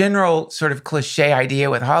the general sort of cliche idea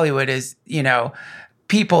with Hollywood is,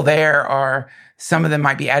 people there are, some of them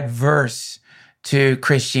might be adverse to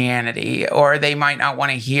Christianity, or they might not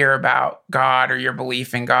want to hear about God or your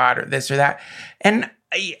belief in God or this or that. And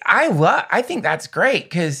I think that's great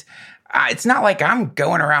because it's not like I'm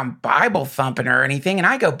going around Bible thumping or anything, and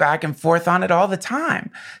I go back and forth on it all the time.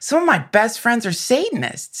 Some of my best friends are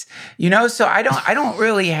Satanists, so I don't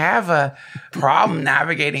really have a problem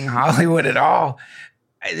navigating Hollywood at all.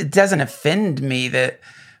 It doesn't offend me that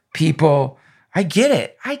people, I get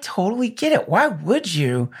it. I totally get it. Why would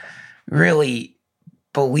you really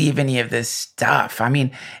believe any of this stuff? I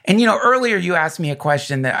mean, and earlier you asked me a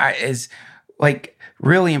question that is like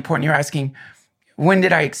really important. You're asking, when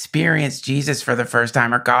did I experience Jesus for the first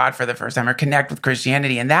time or God for the first time or connect with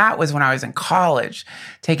Christianity? And that was when I was in college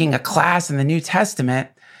taking a class in the New Testament.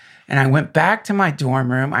 And I went back to my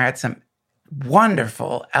dorm room. I had some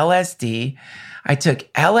wonderful LSD. I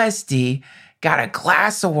took LSD, got a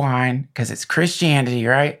glass of wine because it's Christianity,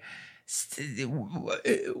 right?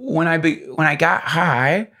 When I got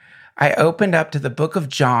high, I opened up to the book of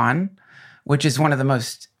John, which is one of the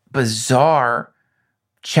most bizarre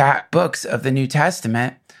books of the New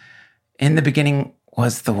Testament. In the beginning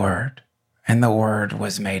was the Word, and the Word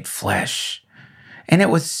was made flesh. And it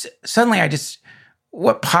was suddenly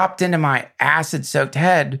what popped into my acid-soaked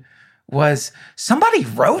head was somebody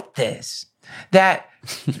wrote this. That,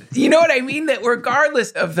 you know what I mean? That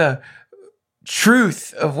regardless of the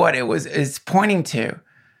truth of what it is pointing to,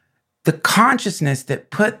 the consciousness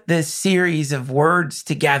that put this series of words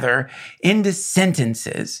together into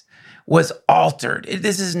sentences was altered.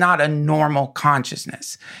 This is not a normal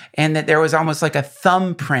consciousness. And that there was almost like a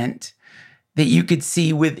thumbprint that you could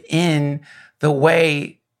see within the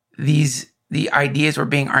way the ideas were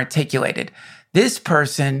being articulated. This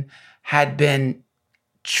person had been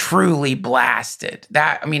truly blasted.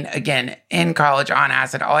 Again, in college on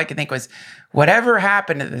acid, all I could think was, whatever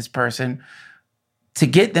happened to this person to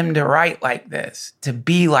get them to write like this, to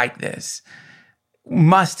be like this,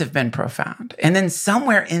 must have been profound. And then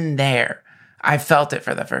somewhere in there, I felt it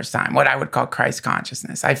for the first time, what I would call Christ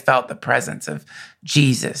consciousness. I felt the presence of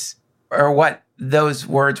Jesus, or what those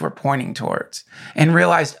words were pointing towards, and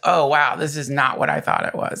realized, oh, wow, this is not what I thought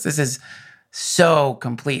it was. This is so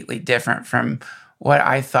completely different from what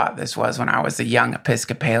I thought this was when I was a young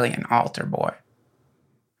Episcopalian altar boy.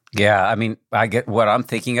 Yeah, I get what I'm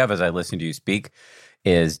thinking of as I listen to you speak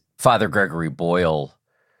is Father Gregory Boyle,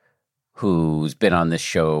 who's been on this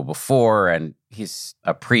show before, and he's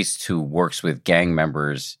a priest who works with gang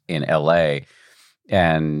members in LA.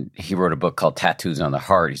 And he wrote a book called Tattoos on the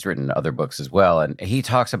Heart. He's written other books as well. And he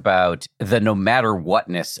talks about the no matter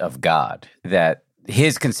whatness of God, that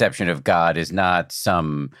his conception of God is not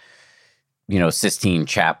some, Sistine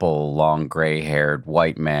Chapel, long gray-haired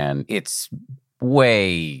white man. It's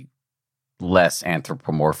way less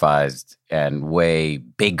anthropomorphized and way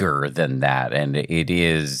bigger than that. And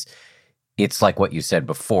it's like what you said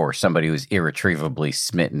before, somebody who's irretrievably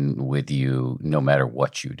smitten with you no matter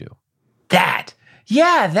what you do. That.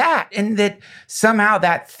 And that somehow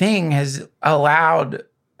that thing has allowed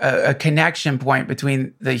a connection point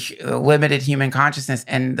between the limited human consciousness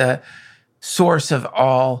and the source of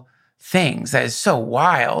all things. That is so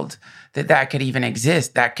wild that could even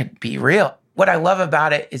exist, that could be real. What I love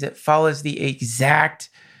about it is it follows the exact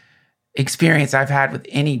experience I've had with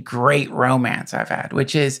any great romance I've had,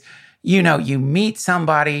 which is, you meet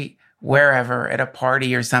somebody wherever at a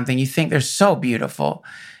party or something, you think they're so beautiful.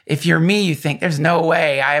 If you're me, you think there's no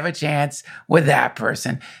way I have a chance with that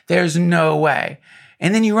person. There's no way.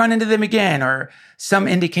 And then you run into them again, or some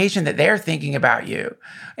indication that they're thinking about you.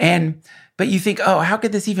 But you think, oh, how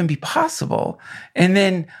could this even be possible? And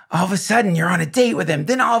then all of a sudden you're on a date with them.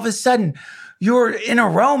 Then all of a sudden you're in a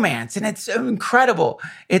romance, and it's incredible.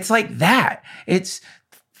 It's like that. It's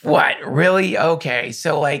what? Really? Okay.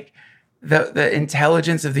 So like the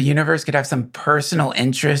intelligence of the universe could have some personal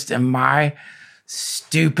interest in my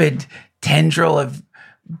stupid tendril of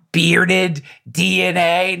bearded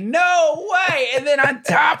DNA. No way. And then on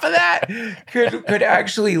top of that, could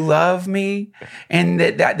actually love me. And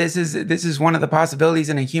that this is one of the possibilities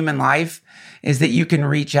in a human life, is that you can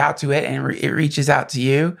reach out to it and it reaches out to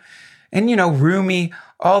you. And Rumi,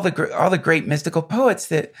 all the great mystical poets,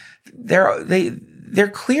 that they're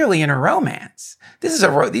clearly in a romance.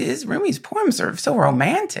 Rumi's poems are so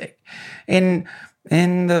romantic. In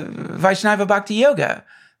the Vaishnava Bhakti Yoga,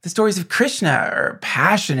 the stories of Krishna are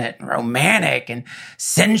passionate and romantic and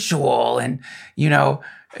sensual. And,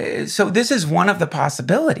 so this is one of the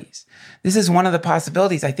possibilities. This is one of the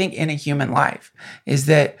possibilities, I think, in a human life, is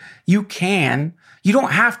that you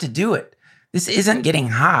don't have to do it. This isn't getting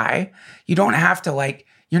high. You don't have to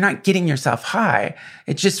you're not getting yourself high.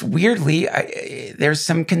 It's just weirdly, there's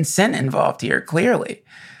some consent involved here, clearly.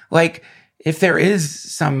 Like, if there is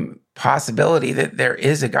some possibility that there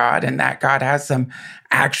is a God and that God has some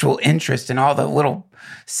actual interest in all the little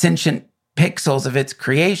sentient pixels of its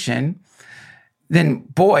creation, then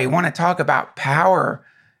boy, you want to talk about power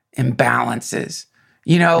imbalances.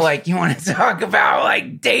 You want to talk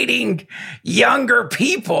about dating younger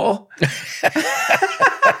people.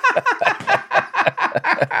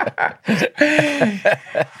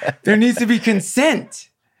 There needs to be consent.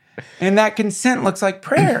 And that consent looks like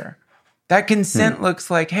prayer. That consent looks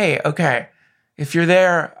like, hey, okay, if you're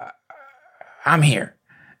there, I'm here.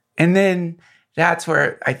 And then that's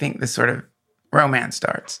where I think this sort of romance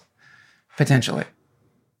starts, potentially.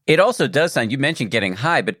 It also does sound, you mentioned getting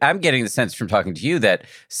high, but I'm getting the sense from talking to you that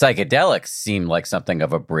psychedelics seem like something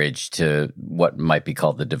of a bridge to what might be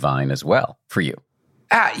called the divine as well for you.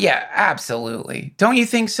 Yeah, absolutely. Don't you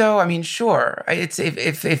think so? I mean, sure. It's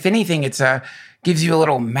if anything, gives you a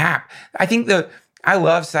little map. I think I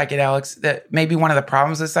love psychedelics. That maybe one of the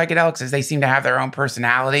problems with psychedelics is they seem to have their own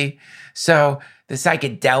personality. So the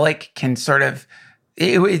psychedelic can sort of,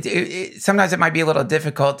 sometimes it might be a little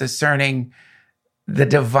difficult discerning the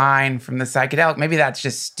divine from the psychedelic. Maybe that's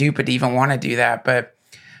just stupid to even want to do that. But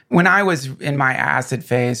when I was in my acid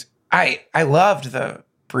phase, I loved the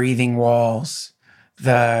breathing walls,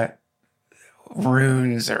 the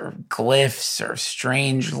runes or glyphs or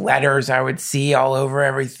strange letters I would see all over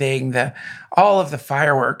everything, all of the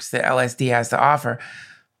fireworks that LSD has to offer.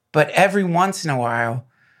 But every once in a while,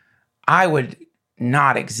 I would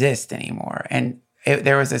not exist anymore. And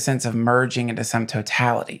there was a sense of merging into some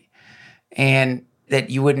totality. And that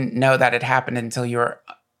you wouldn't know that had happened until you were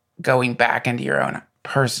going back into your own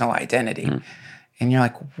personal identity. And you're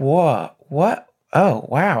like, whoa, what? Oh,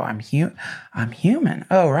 wow, I'm human.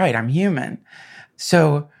 Oh, right, I'm human.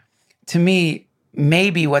 So to me,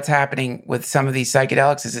 maybe what's happening with some of these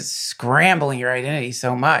psychedelics is it's scrambling your identity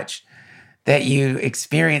so much that you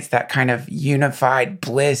experience that kind of unified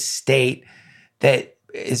bliss state that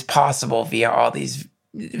is possible via all these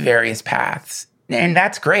various paths. And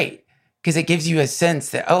that's great because it gives you a sense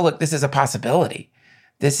that, oh, look, this is a possibility.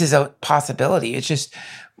 This is a possibility. It's just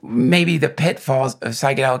maybe the pitfalls of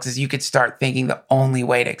psychedelics is you could start thinking the only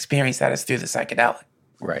way to experience that is through the psychedelic.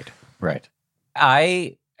 Right.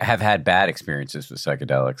 I have had bad experiences with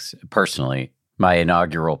psychedelics. Personally, my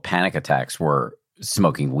inaugural panic attacks were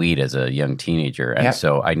smoking weed as a young teenager. And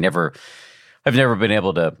so I've never been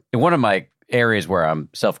able to, one of my areas where I'm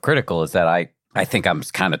self-critical is that I think I'm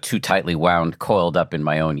kind of too tightly coiled up in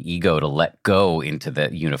my own ego to let go into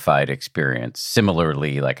the unified experience.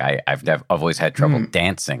 Similarly, I've always had trouble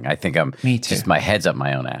dancing. I think just my head's up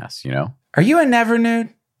my own ass, Are you a never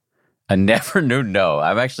nude? A never nude? No,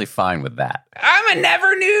 I'm actually fine with that. I'm a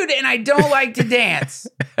never nude and I don't like to dance.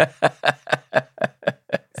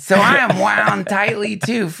 So I am wound tightly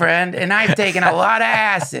too, friend, and I've taken a lot of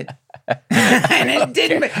acid. And it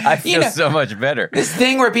didn't. I feel so much better. This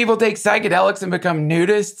thing where people take psychedelics and become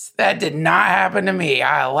nudists, that did not happen to me.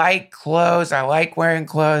 I like clothes. I like wearing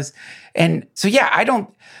clothes. And so, yeah, I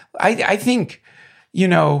think,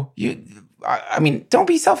 don't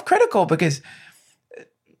be self-critical because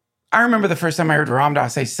I remember the first time I heard Ram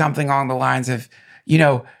Dass say something along the lines of, you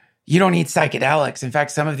don't need psychedelics. In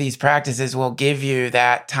fact, some of these practices will give you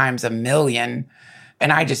that times 1,000,000.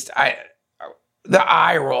 And the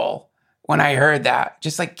eye roll when I heard that,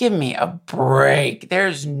 just like, give me a break.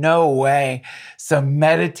 There's no way some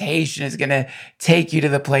meditation is going to take you to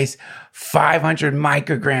the place 500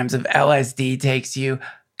 micrograms of LSD takes you.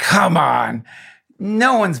 Come on.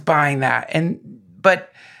 No one's buying that.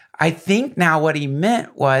 But I think now what he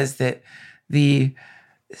meant was that the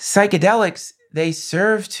psychedelics, they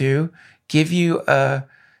serve to give you a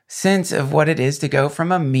sense of what it is to go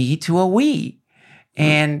from a me to a we.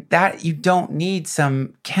 And that you don't need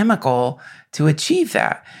some chemical to achieve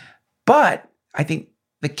that. But I think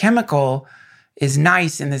the chemical is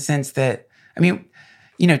nice in the sense that,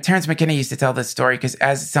 Terence McKenna used to tell this story because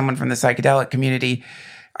as someone from the psychedelic community,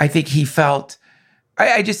 I think he felt,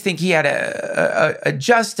 I just think he had a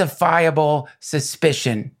justifiable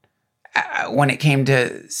suspicion when it came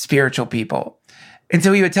to spiritual people. And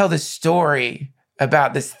so he would tell this story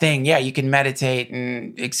about this thing. Yeah, you can meditate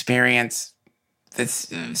and experience this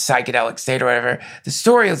psychedelic state or whatever. The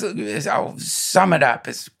story is I'll sum it up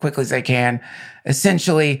as quickly as I can.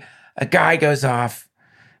 Essentially, a guy goes off,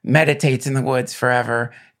 meditates in the woods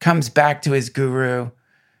forever, comes back to his guru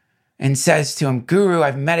and says to him, "Guru,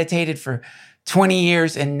 I've meditated for 20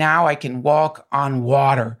 years and now I can walk on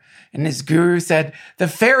water." And his guru said, "The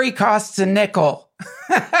ferry costs a nickel."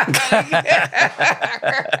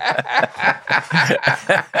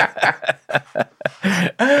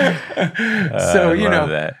 So,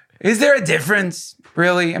 that. Is there a difference,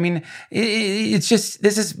 really? I mean, it's just,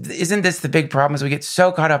 isn't this the big problem is we get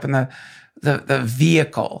so caught up in the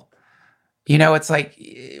vehicle. It's like,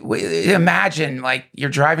 imagine like you're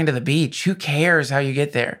driving to the beach. Who cares how you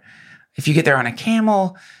get there? If you get there on a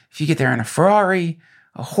camel, if you get there on a Ferrari,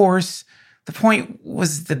 a horse, the point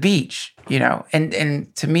was the beach,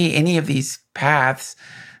 and to me, any of these paths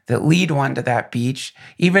that lead one to that beach,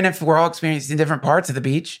 even if we're all experiencing different parts of the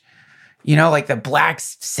beach, like the black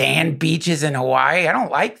sand beaches in Hawaii, I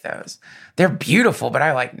don't like those. They're beautiful, but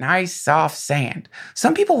I like nice, soft sand.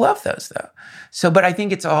 Some people love those though. So, but I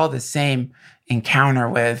think it's all the same encounter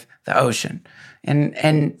with the ocean.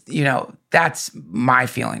 And that's my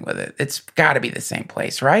feeling with it. It's got to be the same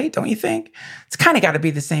place, right? Don't you think? It's kind of got to be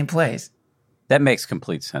the same place. That makes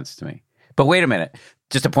complete sense to me. But wait a minute.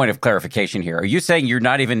 Just a point of clarification here. Are you saying you're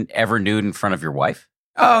not even ever nude in front of your wife?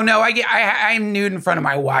 Oh, no, I'm nude in front of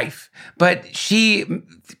my wife, but she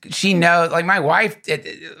knows, like my wife,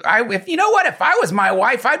 if I was my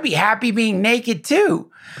wife, I'd be happy being naked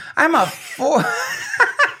too. I'd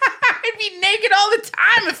be naked all the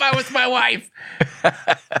time if I was my wife.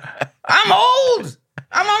 I'm old.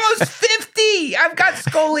 I'm almost 50. I've got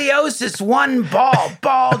scoliosis, one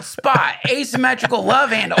bald spot, asymmetrical love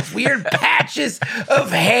handles, weird patches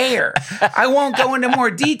of hair. I won't go into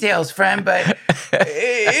more details, friend, but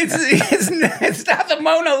it's not the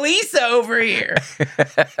Mona Lisa over here.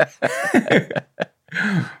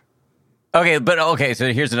 Okay,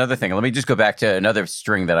 so here's another thing. Let me just go back to another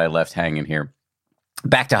string that I left hanging here.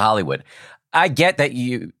 Back to Hollywood. I get that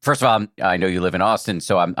first of all, I know you live in Austin,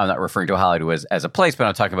 so I'm not referring to Hollywood as a place, but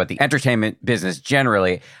I'm talking about the entertainment business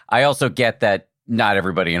generally. I also get that not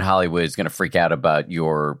everybody in Hollywood is going to freak out about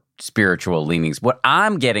your spiritual leanings. What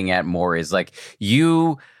I'm getting at more is like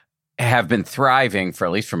you have been thriving, for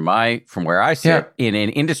at least from where I sit, in an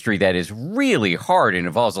industry that is really hard and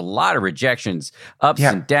involves a lot of rejections, ups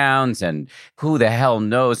and downs, and who the hell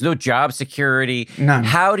knows? No job security. None.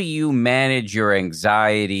 How do you manage your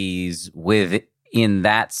anxieties within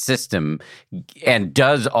that system? And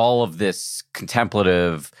does all of this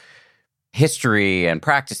contemplative history and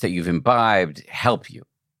practice that you've imbibed help you?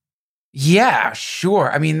 Yeah,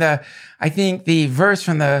 sure. I mean, I think the verse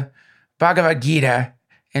from the Bhagavad Gita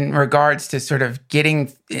in regards to sort of getting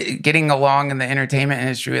along in the entertainment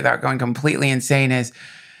industry without going completely insane is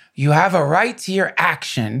you have a right to your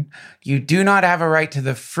action. You do not have a right to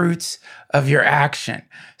the fruits of your action.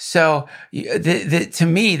 So to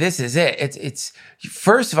me, this is it. It's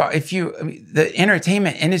first of all, the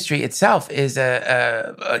entertainment industry itself is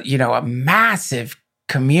a massive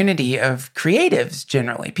community of creatives,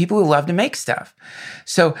 generally, people who love to make stuff.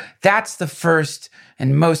 So that's the first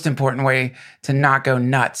and most important way to not go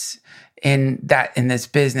nuts in this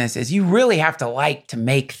business is you really have to like to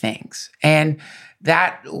make things. And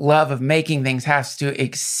that love of making things has to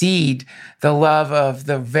exceed the love of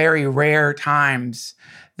the very rare times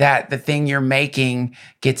that the thing you're making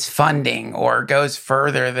gets funding or goes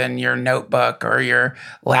further than your notebook or your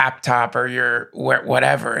laptop or your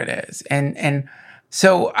whatever it is. And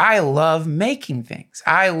so I love making things.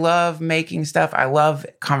 I love making stuff. I love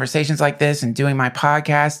conversations like this and doing my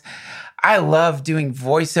podcast. I love doing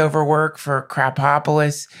voiceover work for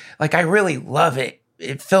Crapopolis. Like, I really love it.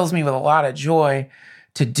 It fills me with a lot of joy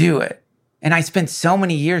to do it. And I spent so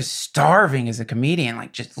many years starving as a comedian,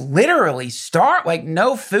 like just literally like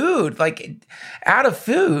no food, like out of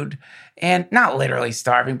food. And not literally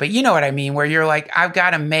starving, but you know what I mean, where you're like, I've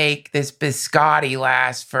got to make this biscotti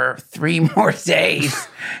last for 3 more days. Is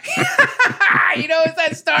that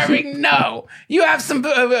starving? No. You have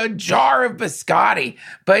a jar of biscotti,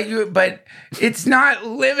 but it's not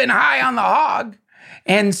living high on the hog.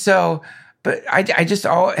 And so, but I just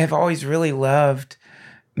have always really loved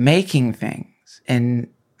making things. And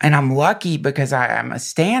I'm lucky because I'm a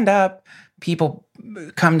stand-up. People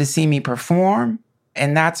come to see me perform.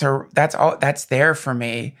 And that's there for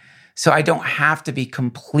me. So I don't have to be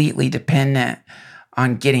completely dependent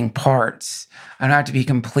on getting parts. I don't have to be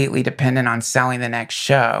completely dependent on selling the next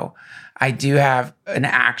show. I do have an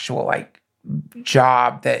actual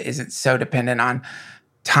job that isn't so dependent on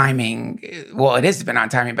timing. Well, it is dependent on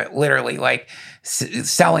timing, but literally like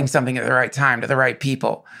selling something at the right time to the right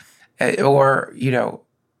people, or,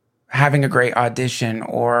 having a great audition,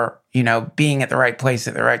 or, being at the right place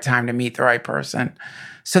at the right time to meet the right person.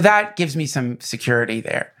 So that gives me some security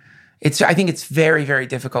there. I think it's very, very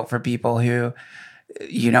difficult for people who,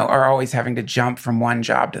 are always having to jump from one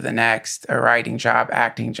job to the next, a writing job,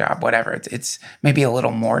 acting job, whatever. It's maybe a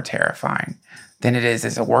little more terrifying than it is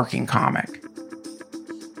as a working comic.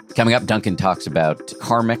 Coming up, Duncan talks about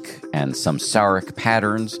karmic and samsaric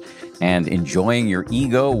patterns and enjoying your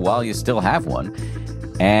ego while you still have one.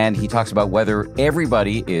 And he talks about whether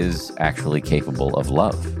everybody is actually capable of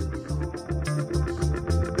love.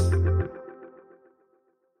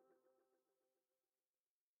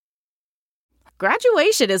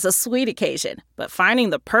 Graduation is a sweet occasion, but finding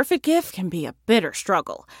the perfect gift can be a bitter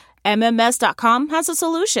struggle. MMS.com has a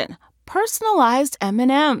solution. Personalized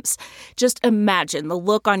M&Ms. Just imagine the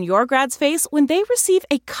look on your grad's face when they receive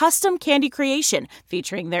a custom candy creation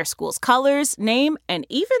featuring their school's colors, name, and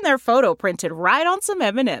even their photo printed right on some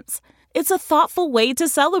M&Ms. It's a thoughtful way to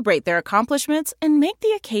celebrate their accomplishments and make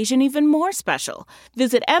the occasion even more special.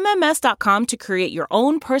 Visit MMS.com to create your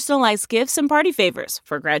own personalized gifts and party favors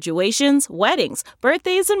for graduations, weddings,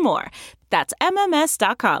 birthdays, and more. That's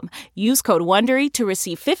MMS.com. Use code WONDERY to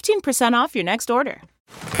receive 15% off your next order.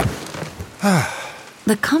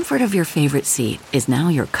 The comfort of your favorite seat is now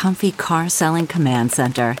your comfy car-selling command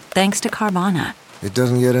center, thanks to Carvana. It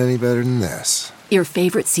doesn't get any better than this. Your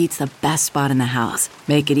favorite seat's the best spot in the house.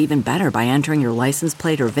 Make it even better by entering your license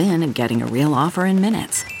plate or VIN and getting a real offer in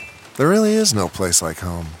minutes. There really is no place like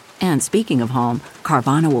home. And speaking of home,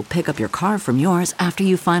 Carvana will pick up your car from yours after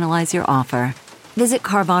you finalize your offer. Visit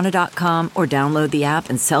Carvana.com or download the app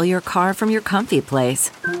and sell your car from your comfy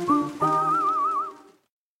place.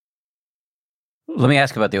 Let me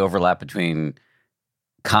ask about the overlap between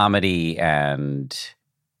comedy and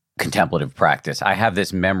contemplative practice. I have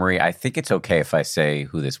this memory. I think it's okay if I say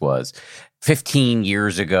who this was. 15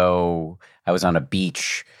 years ago, I was on a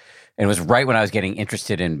beach, and it was right when I was getting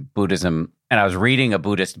interested in Buddhism, and I was reading a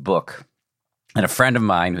Buddhist book. And a friend of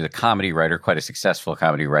mine who's a comedy writer, quite a successful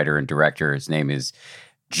comedy writer and director, his name is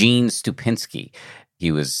Gene Stupinski.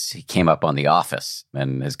 He came up on The Office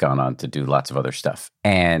and has gone on to do lots of other stuff.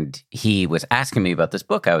 And he was asking me about this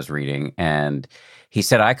book I was reading. And he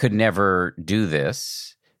said, I could never do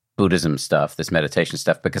this Buddhism stuff, this meditation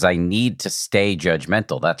stuff, because I need to stay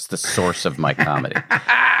judgmental. That's the source of my comedy.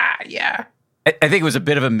 Yeah. I think it was a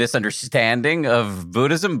bit of a misunderstanding of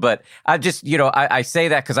Buddhism, but I just, I say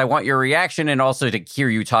that because I want your reaction and also to hear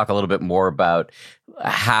you talk a little bit more about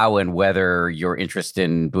how and whether your interest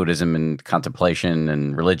in Buddhism and contemplation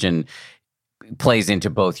and religion plays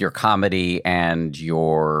into both your comedy and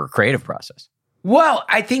your creative process. Well,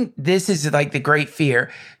 I think this is like the great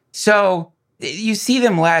fear. So you see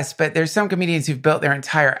them less, but there's some comedians who've built their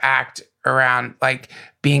entire act around like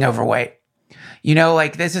being overweight.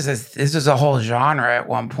 Like this is a whole genre at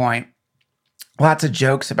one point. Lots of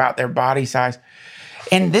jokes about their body size.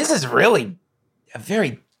 And this is really a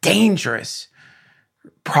very dangerous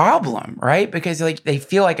problem, right? Because like they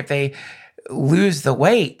feel like if they lose the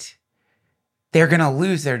weight, they're going to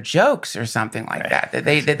lose their jokes or something like that.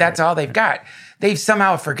 That's all they've got. They've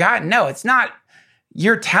somehow forgotten. No, it's not.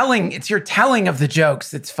 It's your telling of the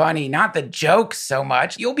jokes that's funny, not the jokes so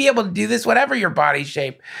much. You'll be able to do this whatever your body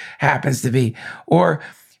shape happens to be. Or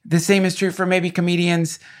the same is true for maybe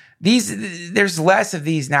comedians. There's less of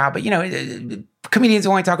these now, but comedians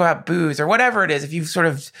only talk about booze or whatever it is. If you've sort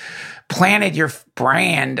of planted your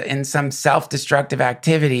brand in some self-destructive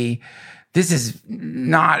activity, this isn't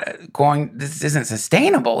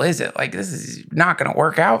sustainable, is it? Like, this is not going to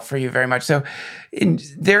work out for you very much. So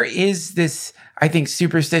there is this, I think,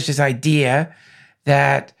 superstitious idea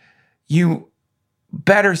that you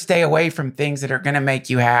better stay away from things that are going to make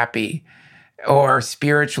you happy or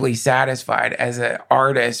spiritually satisfied as an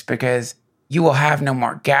artist, because you will have no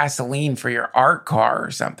more gasoline for your art car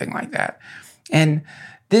or something like that. And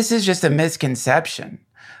this is just a misconception.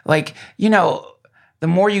 Like, the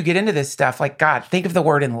more you get into this stuff, like, God, think of the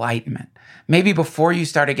word enlightenment. Maybe before you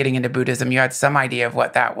started getting into Buddhism, you had some idea of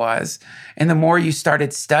what that was. And the more you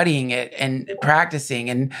started studying it and practicing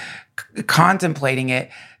and contemplating it,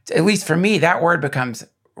 at least for me, that word becomes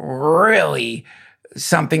really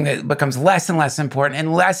something that becomes less and less important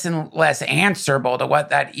and less answerable to what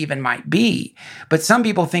that even might be. But some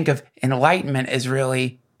people think of enlightenment as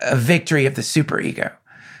really a victory of the superego,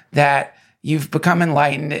 that you've become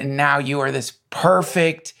enlightened and now you are this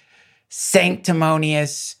perfect,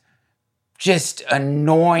 sanctimonious, just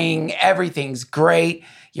annoying. Everything's great.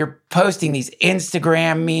 You're posting these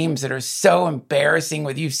Instagram memes that are so embarrassing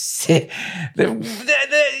with you. The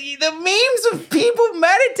memes of people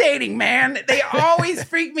meditating, man, they always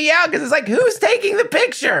freak me out because it's like, who's taking the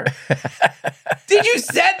picture? Did you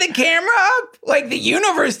set the camera up? Like the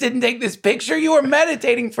universe didn't take this picture. You were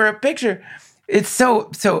meditating for a picture. It's so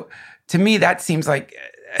to me, that seems like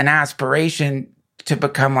an aspiration to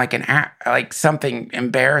become like something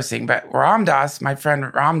embarrassing. But Ram Dass, my friend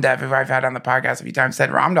Ramdev, who I've had on the podcast a few times,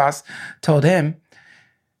 said Ram Dass told him,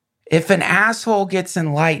 if an asshole gets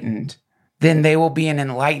enlightened, then they will be an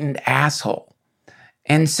enlightened asshole.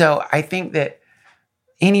 And so I think that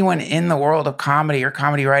anyone in the world of comedy or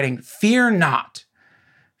comedy writing, fear not.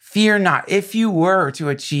 Fear not. If you were to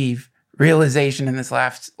achieve realization in this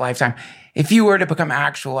lifetime, if you were to become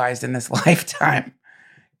actualized in this lifetime,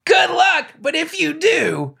 good luck. But if you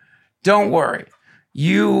do, don't worry.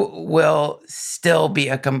 You will still be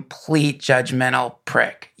a complete judgmental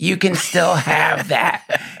prick. You can still have that.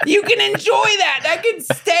 You can enjoy that. That can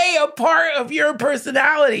stay a part of your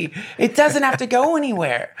personality. It doesn't have to go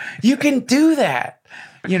anywhere. You can do that.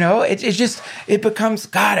 You know, it becomes,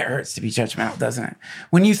 God, it hurts to be judgmental, doesn't it?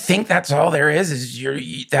 When you think that's all there is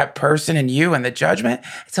that person and you and the judgment,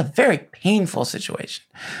 it's a very painful situation.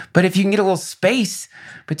 But if you can get a little space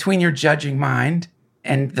between your judging mind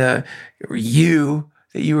and the you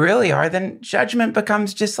that you really are, then judgment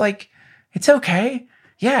becomes just like, it's okay.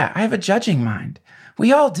 Yeah, I have a judging mind.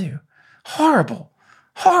 We all do. Horrible.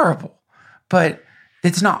 But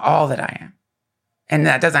it's not all that I am. And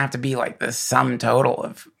that doesn't have to be like the sum total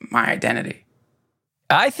of my identity.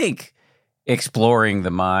 I think exploring the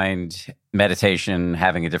mind, meditation,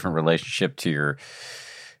 having a different relationship to your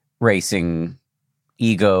racing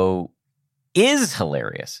ego is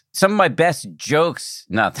hilarious. Some of my best jokes,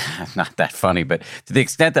 not that funny, but to the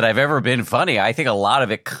extent that I've ever been funny, I think a lot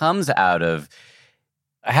of it comes out of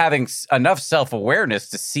having enough self-awareness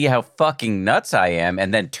to see how fucking nuts I am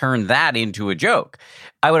and then turn that into a joke.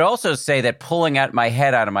 I would also say that pulling out my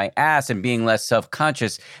head out of my ass and being less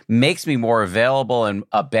self-conscious makes me more available and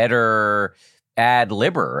a better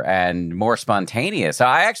ad-libber and more spontaneous. So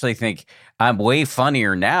I actually think I'm way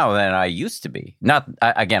funnier now than I used to be.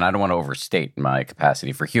 Again, I don't want to overstate my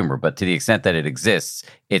capacity for humor, but to the extent that it exists,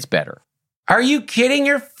 it's better. Are you kidding?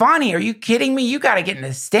 You're funny. Are you kidding me? You got to get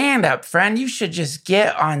into stand-up, friend. You should just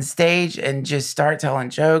get on stage and just start telling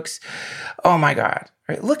jokes. Oh, my God.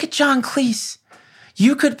 Right? Look at John Cleese.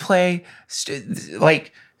 You could play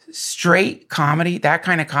straight comedy. That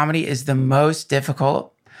kind of comedy is the most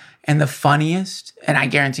difficult and the funniest, and I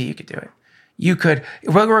guarantee you could do it. You could,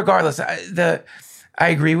 regardless. I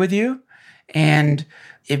agree with you, and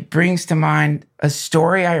it brings to mind a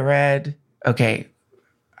story I read. Okay,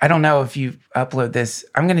 I don't know if you upload this.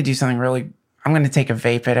 I'm going to do something really. I'm going to take a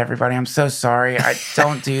vape at everybody. I'm so sorry. I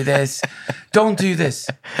don't do this. Don't do this.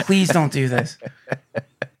 Please don't do this.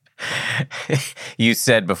 You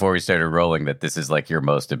said before we started rolling that this is like your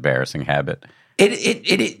most embarrassing habit.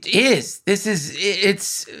 It is.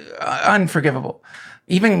 It's unforgivable.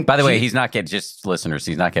 Even by the way, he's not getting, just listeners,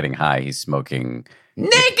 he's not getting high. He's smoking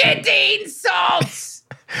nicotine salts.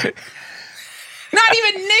 Not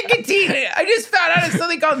even nicotine. I just found out it's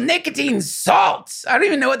something called nicotine salts. I don't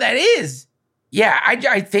even know what that is. Yeah,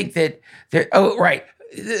 I think that. Oh, right.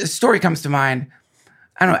 The story comes to mind.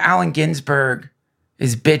 I don't know. Allen Ginsberg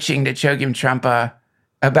is bitching to Chogyam Trungpa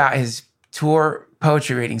about his tour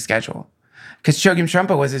poetry reading schedule because Chogyam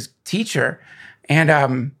Trungpa was his teacher,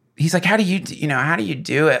 and he's like, "How do you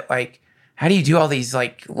do it? Like, how do you do all these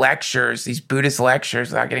like lectures, these Buddhist lectures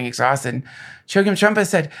without getting exhausted?" And Chogyam Trungpa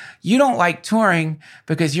said, "You don't like touring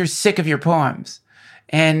because you're sick of your poems,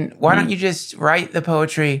 and why don't you just write the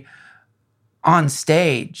poetry on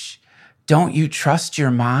stage? Don't you trust your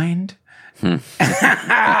mind?" and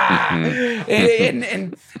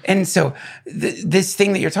so this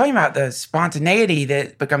thing that you're talking about, the spontaneity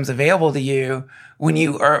that becomes available to you when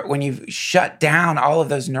you've shut down all of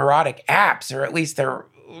those neurotic apps, or at least they're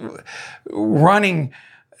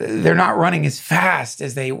not running as fast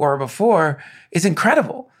as they were before, is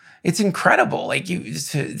incredible. It's incredible. Like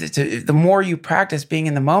the more you practice being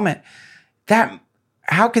in the moment,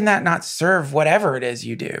 how can that not serve whatever it is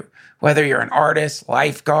you do? Whether you're an artist,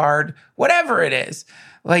 lifeguard, whatever it is,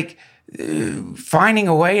 like finding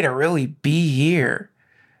a way to really be here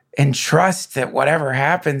and trust that whatever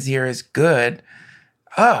happens here is good.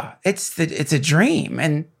 It's a dream.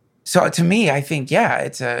 And so to me, I think, yeah,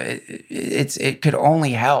 it could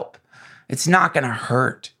only help. It's not going to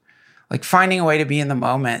hurt. Like finding a way to be in the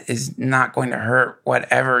moment is not going to hurt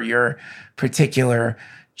whatever your particular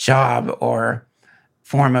job or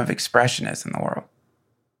form of expression is in the world.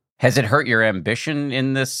 Has it hurt your ambition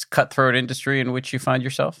in this cutthroat industry in which you find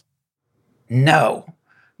yourself? No,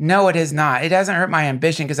 it has not. It hasn't hurt my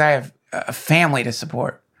ambition because I have a family to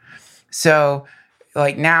support. So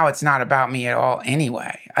like now it's not about me at all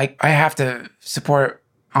anyway. I have to support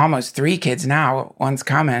almost 3 kids now, one's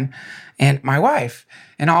coming, and my wife,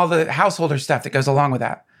 and all the householder stuff that goes along with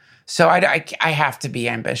that. So I have to be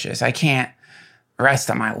ambitious. I can't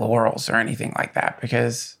rest on my laurels or anything like that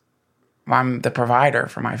because I'm the provider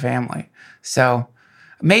for my family. So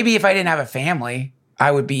maybe if I didn't have a family,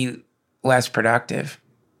 I would be less productive.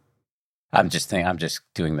 I'm just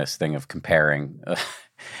doing this thing of comparing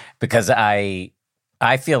because I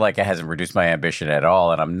feel like it hasn't reduced my ambition at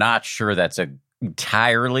all, and I'm not sure that's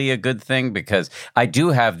entirely a good thing because I do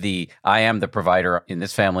have I am the provider in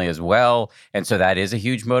this family as well, and so that is a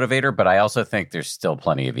huge motivator, but I also think there's still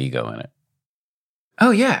plenty of ego in it. Oh,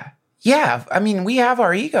 yeah. Yeah, I mean, we have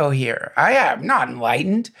our ego here. I am not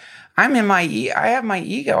enlightened. I have my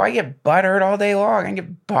ego. I get butthurt all day long. I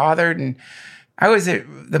get bothered, and I was at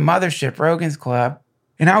the mothership, Rogan's Club,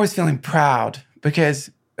 and I was feeling proud because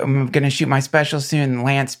I'm going to shoot my special soon.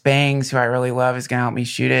 Lance Bangs, who I really love, is going to help me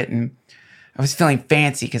shoot it, and I was feeling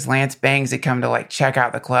fancy because Lance Bangs had come to like check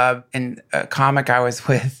out the club, and a comic I was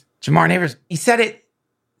with, Jamar Neighbors, he said it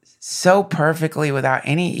so perfectly without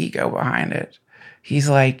any ego behind it. He's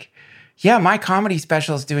like, yeah, my comedy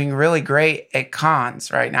special is doing really great at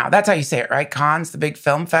Cannes right now. That's how you say it, right? Cannes, the big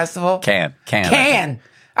film festival? Cannes. I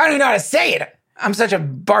don't even know how to say it. I'm such a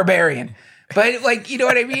barbarian. But, like, you know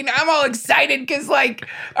what I mean? I'm all excited because, like,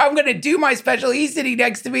 I'm going to do my special. He's sitting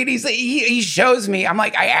next to me, and he shows me. I'm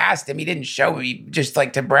like, I asked him. He didn't show me just,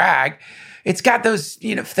 like, to brag. It's got those,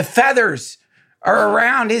 you know, the feathers are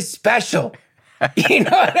around his special. You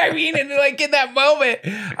know what I mean? And, like, in that moment,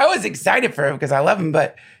 I was excited for him because I love him.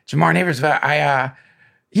 But Jamar Neighbors, I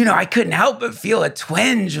couldn't help but feel a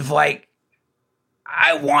twinge of, like,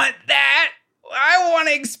 I want that.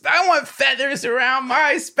 I want feathers around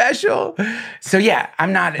my special. So yeah,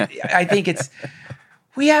 I think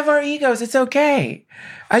we have our egos. It's okay.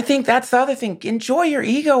 I think that's the other thing. Enjoy your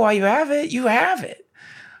ego while you have it. You have it.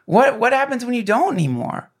 What happens when you don't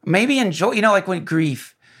anymore? Maybe enjoy, like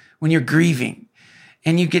when you're grieving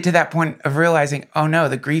and you get to that point of realizing, oh no,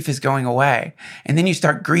 the grief is going away. And then you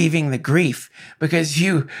start grieving the grief because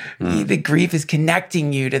the grief is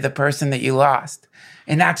connecting you to the person that you lost.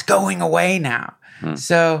 And that's going away now.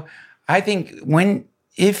 So I think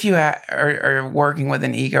if you are working with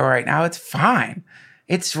an ego right now, it's fine.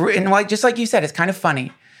 And like just like you said, it's kind of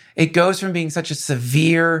funny. It goes from being such a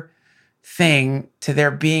severe thing to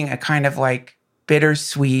there being a kind of like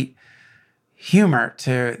bittersweet humor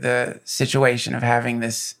to the situation of having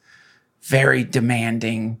this very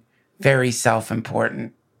demanding, very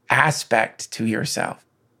self-important aspect to yourself.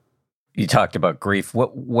 You talked about grief.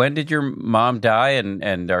 When did your mom die,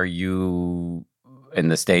 and are you in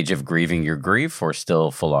the stage of grieving your grief, or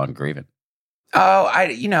still full on grieving? Oh,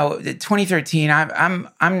 2013.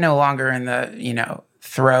 I'm no longer in the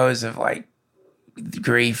throes of like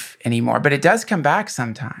grief anymore, but it does come back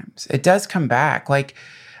sometimes. It does come back. Like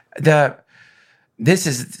the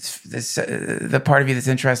part of you that's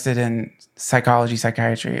interested in psychology,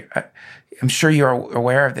 psychiatry. I'm sure you're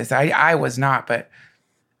aware of this. I was not, but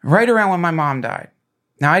right around when my mom died.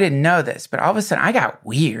 Now, I didn't know this, but all of a sudden I got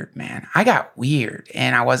weird, man. I got weird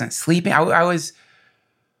and I wasn't sleeping. I was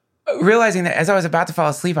realizing that as I was about to fall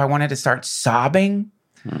asleep, I wanted to start sobbing.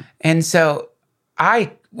 And so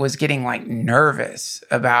I was getting like nervous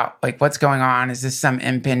about like what's going on. Is this some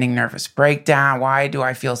impending nervous breakdown? Why do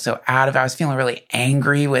I feel so out of it? I was feeling really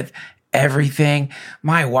angry with everything.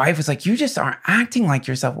 My wife was like, you just aren't acting like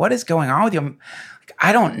yourself. What is going on with you? I'm like,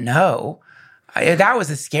 I don't know. That was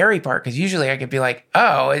the scary part because usually I could be like,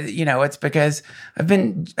 oh, it's because I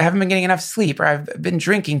haven't been getting enough sleep, or I've been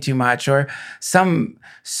drinking too much, or something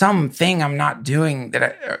I'm not doing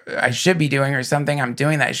that I should be doing, or something I'm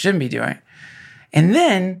doing that I shouldn't be doing. And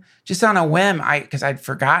then just on a whim, because I'd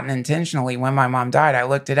forgotten intentionally when my mom died, I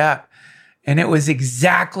looked it up, and it was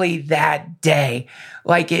exactly that day.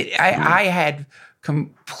 Like I had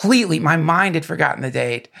completely, my mind had forgotten the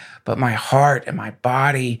date, but my heart and my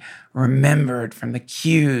body remembered from the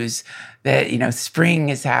cues that, spring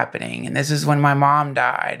is happening. And this is when my mom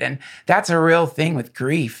died. And that's a real thing with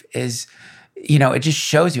grief is, it just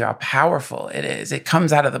shows you how powerful it is. It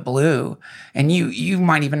comes out of the blue, and you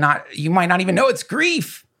might not even know it's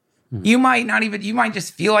grief. You might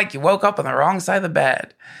just feel like you woke up on the wrong side of the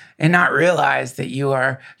bed and not realize that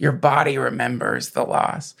your body remembers the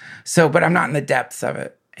loss. So, but I'm not in the depths of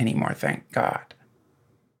it anymore, thank God.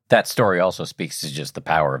 That story also speaks to just the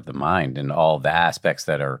power of the mind and all the aspects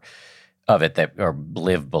that are of it that are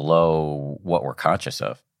live below what we're conscious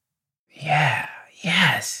of. Yeah.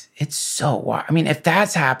 Yes. It's so wild. I mean, if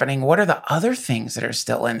that's happening, what are the other things that are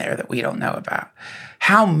still in there that we don't know about?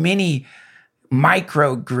 How many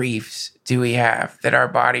micro griefs do we have that our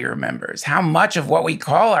body remembers? How much of what we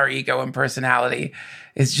call our ego and personality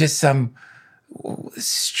is just some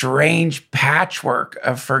strange patchwork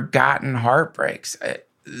of forgotten heartbreaks?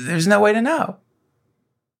 There's no way to know.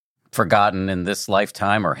 Forgotten in this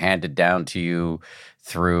lifetime or handed down to you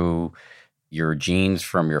through your genes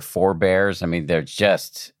from your forebears. I mean, they're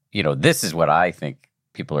just, this is what I think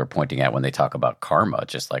people are pointing at when they talk about karma,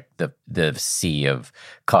 just like the sea of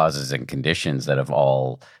causes and conditions that have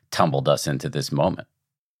all tumbled us into this moment.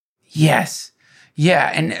 Yes.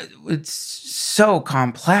 Yeah. And it's so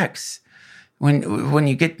complex. When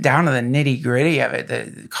you get down to the nitty gritty of it,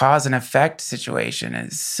 the cause and effect situation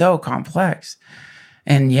is so complex.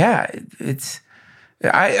 And yeah,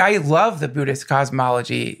 I love the Buddhist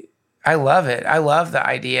cosmology. I love it. I love the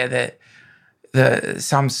idea that the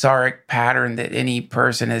samsaric pattern that any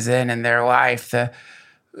person is in their life,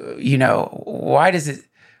 why does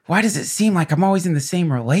it seem like I'm always in the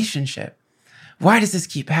same relationship? Why does this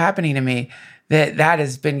keep happening to me? That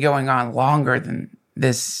has been going on longer than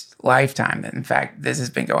this lifetime. That in fact, this has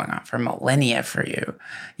been going on for millennia for you.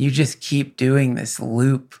 You just keep doing this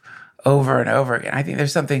loop over and over again. I think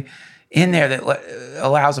there's something in there that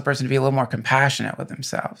allows a person to be a little more compassionate with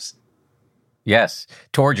themselves. Yes,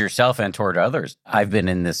 toward yourself and toward others. I've been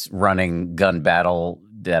in this running gun battle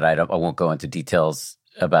that I won't go into details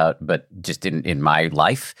about, but just in my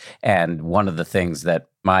life. And one of the things that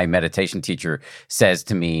my meditation teacher says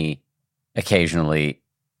to me occasionally,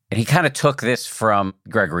 and he kind of took this from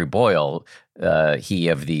Gregory Boyle, he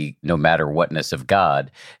of the no matter whatness of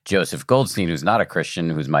God. Joseph Goldstein, who's not a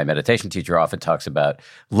Christian, who's my meditation teacher, often talks about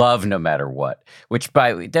love no matter what, which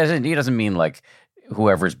he doesn't mean like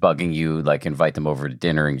whoever's bugging you, like invite them over to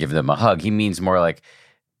dinner and give them a hug. He means more like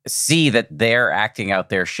see that they're acting out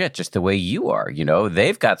their shit just the way you are.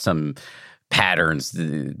 They've got some patterns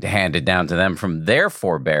handed down to them from their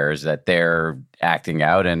forebears that they're acting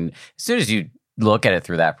out. And as soon as you look at it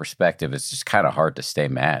through that perspective, it's just kind of hard to stay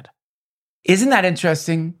mad. Isn't that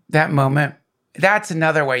interesting, that moment? That's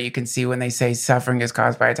another way you can see when they say suffering is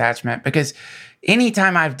caused by attachment, because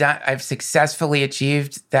anytime I've successfully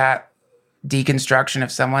achieved that deconstruction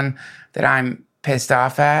of someone that I'm pissed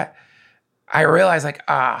off at, I realize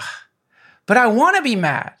but I want to be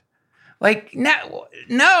mad. Like,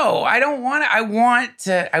 no, I don't want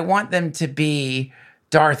to. I want them to be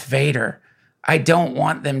Darth Vader. I don't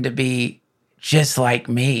want them to be just like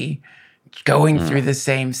me, going through the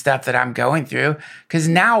same stuff that I'm going through. Because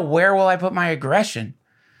now where will I put my aggression?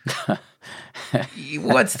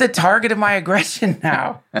 What's the target of my aggression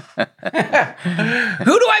now? Who do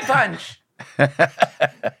I punch?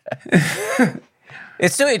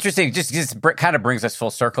 It's so interesting. Just kind of brings us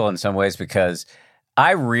full circle in some ways, because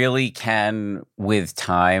I really can, with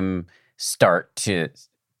time, start to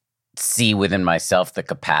see within myself the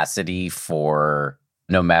capacity for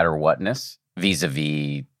no matter whatness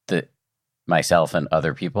vis-a-vis myself and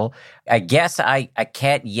other people. I guess I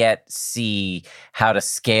can't yet see how to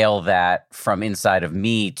scale that from inside of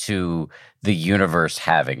me to the universe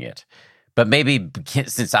having it. But maybe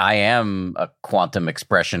since I am a quantum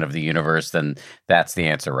expression of the universe, then that's the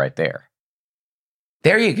answer right there.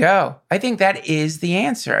 There you go. I think that is the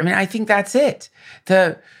answer. I mean, I think that's it.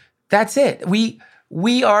 That's it.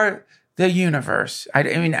 We are the universe.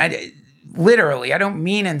 Literally, I don't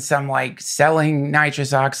mean in some like selling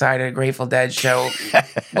nitrous oxide at a Grateful Dead show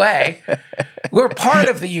way. We're part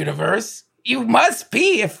of the universe. You must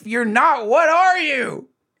be. If you're not, what are you?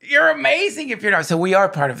 You're amazing if you're not. So we are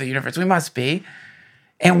part of the universe. We must be.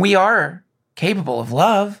 And we are capable of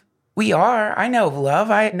love. We are. I know love.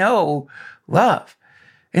 I know love.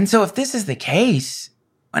 And so if this is the case,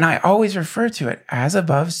 and I always refer to it as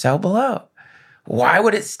above, so below, why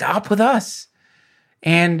would it stop with us?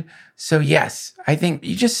 And so, yes, I think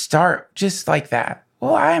you just start just like that.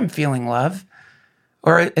 Well, I am feeling love.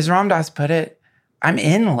 Or as Ram Dass put it, I'm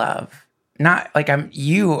in love. Not like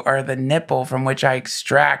you are the nipple from which I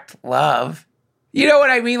extract love. You know what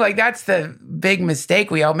I mean? Like that's the big mistake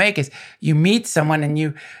we all make is you meet someone and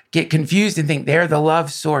you get confused and think they're the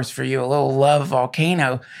love source for you, a little love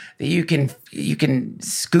volcano that you can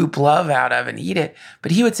scoop love out of and eat it.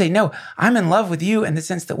 But he would say, no, I'm in love with you in the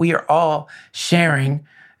sense that we are all sharing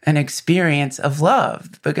an experience of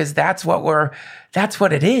love because that's what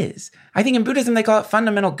it is. I think in Buddhism, they call it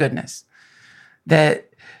fundamental goodness, that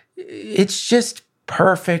it's just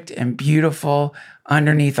perfect and beautiful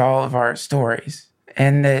underneath all of our stories.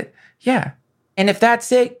 And that, yeah. And if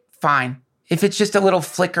that's it, fine. If it's just a little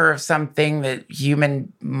flicker of something that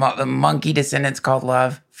monkey descendants called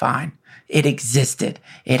love, fine. It existed.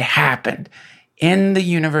 It happened. In the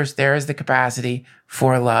universe, there is the capacity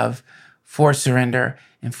for love, for surrender,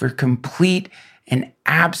 and for complete and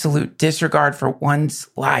absolute disregard for one's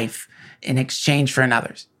life in exchange for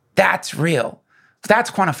another's. That's real. That's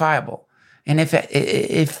quantifiable. And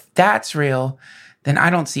if that's real, then I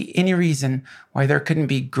don't see any reason why there couldn't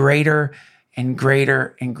be greater and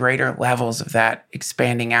greater and greater levels of that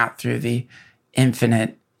expanding out through the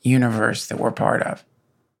infinite universe that we're part of.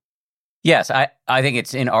 Yes, I think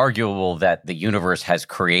it's inarguable that the universe has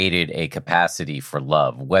created a capacity for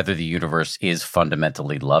love. Whether the universe is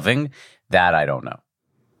fundamentally loving, that I don't know.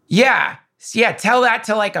 Yeah. Yeah, tell that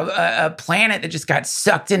to like a planet that just got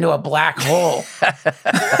sucked into a black hole.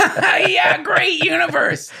 Yeah, great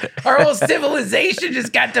universe. Our whole civilization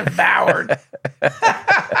just got devoured.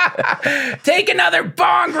 Take another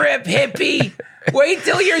bong rip, hippie. Wait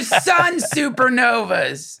till your sun's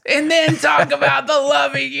supernovas and then talk about the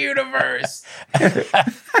loving universe.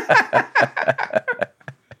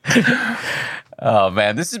 Oh,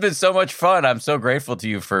 man, this has been so much fun. I'm so grateful to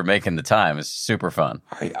you for making the time. It's super fun.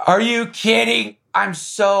 Are you kidding? I'm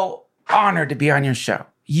so honored to be on your show.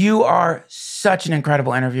 You are such an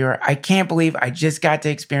incredible interviewer. I can't believe I just got to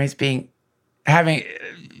experience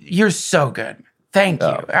you're so good. Thank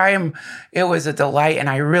you. It was a delight, and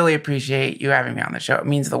I really appreciate you having me on the show. It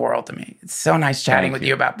means the world to me. It's so nice chatting with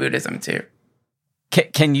you about Buddhism, too.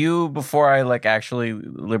 Can you, before I actually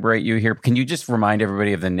liberate you here, can you just remind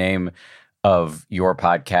everybody of the name of your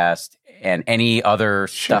podcast and any other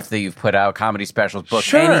stuff that you've put out, comedy specials,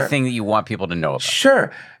 books, anything that you want people to know about?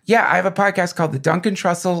 Sure. Yeah, I have a podcast called the Duncan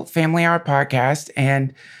Trussell Family Hour Podcast,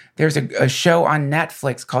 and there's a show on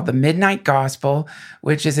Netflix called The Midnight Gospel,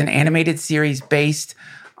 which is an animated series based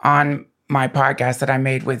on my podcast that I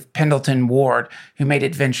made with Pendleton Ward, who made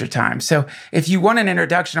Adventure Time. So if you want an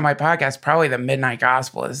introduction to my podcast, probably The Midnight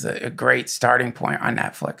Gospel is a great starting point on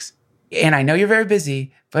Netflix. And I know you're very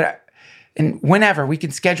busy, and whenever we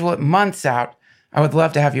can schedule it months out, I would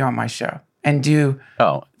love to have you on my show and do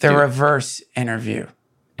the reverse interview.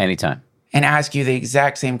 Anytime. And ask you the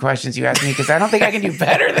exact same questions you asked me, because I don't think I can do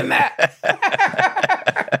better than that.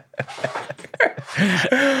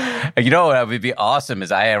 You know what would be awesome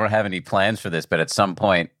is I don't have any plans for this, but at some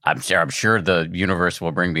point, I'm sure the universe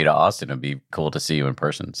will bring me to Austin. It'd be cool to see you in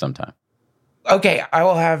person sometime. Okay, I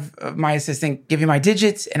will have my assistant give you my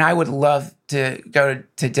digits, and I would love to go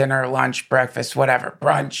to dinner, lunch, breakfast, whatever,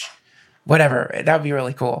 brunch, whatever. That would be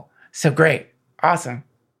really cool. So great. Awesome.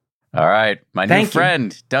 All right. My new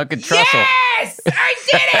friend, Duncan Trussell. Yes! I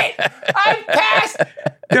did it! I passed!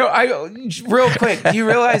 No, real quick, do you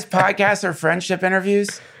realize podcasts are friendship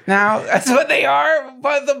interviews now? That's what they are.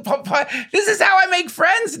 But this is how I make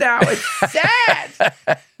friends now. It's sad.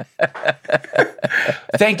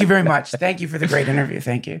 Thank you very much. Thank you for the great interview.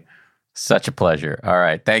 Thank you. Such a pleasure. All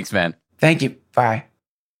right. Thanks, man. Thank you. Bye.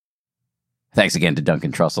 Thanks again to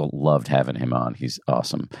Duncan Trussell. Loved having him on. He's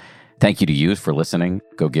awesome. Thank you to you for listening.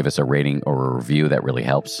 Go give us a rating or a review. That really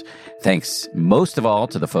helps. Thanks most of all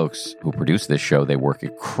to the folks who produce this show. They work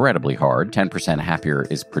incredibly hard. 10% Happier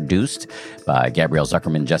is produced by Gabrielle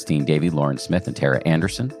Zuckerman, Justine Davey, Lauren Smith, and Tara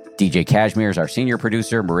Anderson. DJ Kashmir is our senior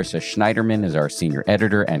producer. Marissa Schneiderman is our senior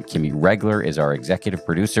editor. And Kimmy Regler is our executive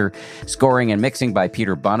producer. Scoring and mixing by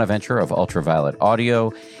Peter Bonaventure of Ultraviolet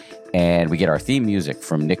Audio. And we get our theme music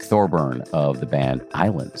from Nick Thorburn of the band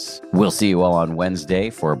Islands. We'll see you all on Wednesday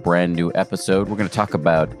for a brand new episode. We're going to talk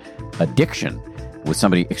about addiction with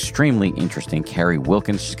somebody extremely interesting, Carrie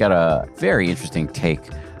Wilkins. She's got a very interesting take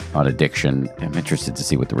on addiction. I'm interested to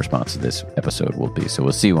see what the response to this episode will be. So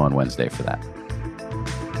we'll see you on Wednesday for that.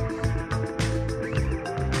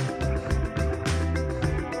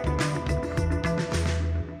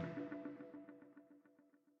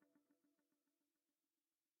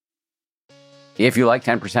 If you like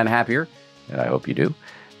 10% Happier, and I hope you do,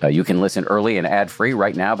 you can listen early and ad-free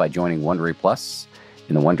right now by joining Wondery Plus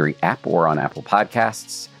in the Wondery app or on Apple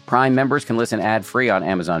Podcasts. Prime members can listen ad-free on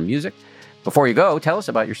Amazon Music. Before you go, tell us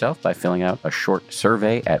about yourself by filling out a short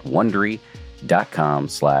survey at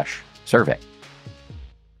Wondery.com/survey.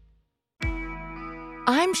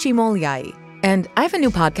 I'm Shimol Yai, and I have a new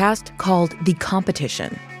podcast called The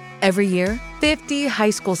Competition. Every year, 50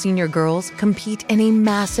 high school senior girls compete in a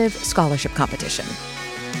massive scholarship competition.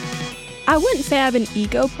 I wouldn't say I have an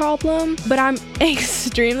ego problem, but I'm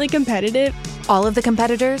extremely competitive. All of the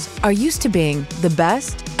competitors are used to being the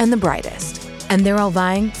best and the brightest. and they're all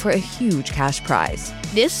vying for a huge cash prize.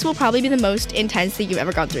 This will probably be the most intense thing you've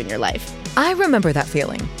ever gone through in your life. I remember that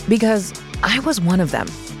feeling because I was one of them.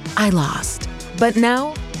 I lost. But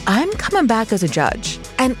now I'm coming back as a judge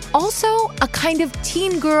and also a kind of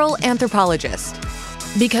teen girl anthropologist.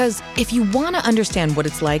 Because if you want to understand what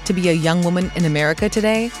it's like to be a young woman in America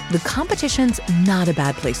today, the competition's not a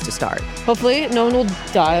bad place to start. Hopefully, no one will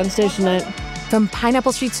die on stage tonight. From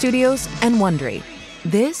Pineapple Street Studios and Wondery,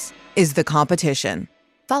 this is The Competition.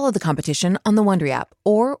 Follow The Competition on the Wondery app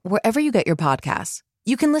or wherever you get your podcasts.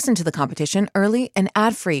 You can listen to The Competition early and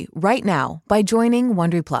ad-free right now by joining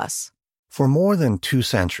Wondery Plus. For more than 2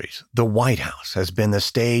 centuries, the White House has been the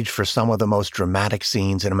stage for some of the most dramatic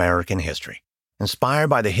scenes in American history. Inspired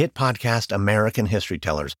by the hit podcast American History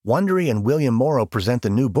Tellers, Wondery and William Morrow present the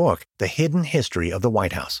new book, The Hidden History of the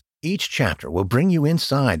White House. Each chapter will bring you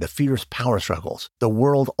inside the fierce power struggles, the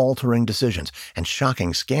world-altering decisions, and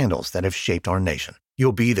shocking scandals that have shaped our nation.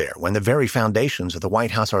 You'll be there when the very foundations of the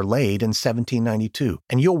White House are laid in 1792,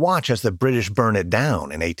 and you'll watch as the British burn it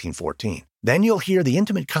down in 1814. Then you'll hear the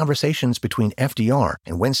intimate conversations between FDR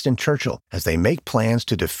and Winston Churchill as they make plans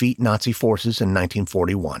to defeat Nazi forces in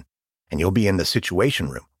 1941. And you'll be in the Situation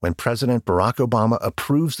Room when President Barack Obama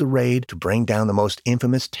approves the raid to bring down the most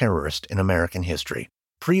infamous terrorist in American history.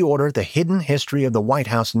 Pre-order The Hidden History of the White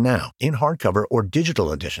House now in hardcover or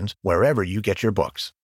digital editions wherever you get your books.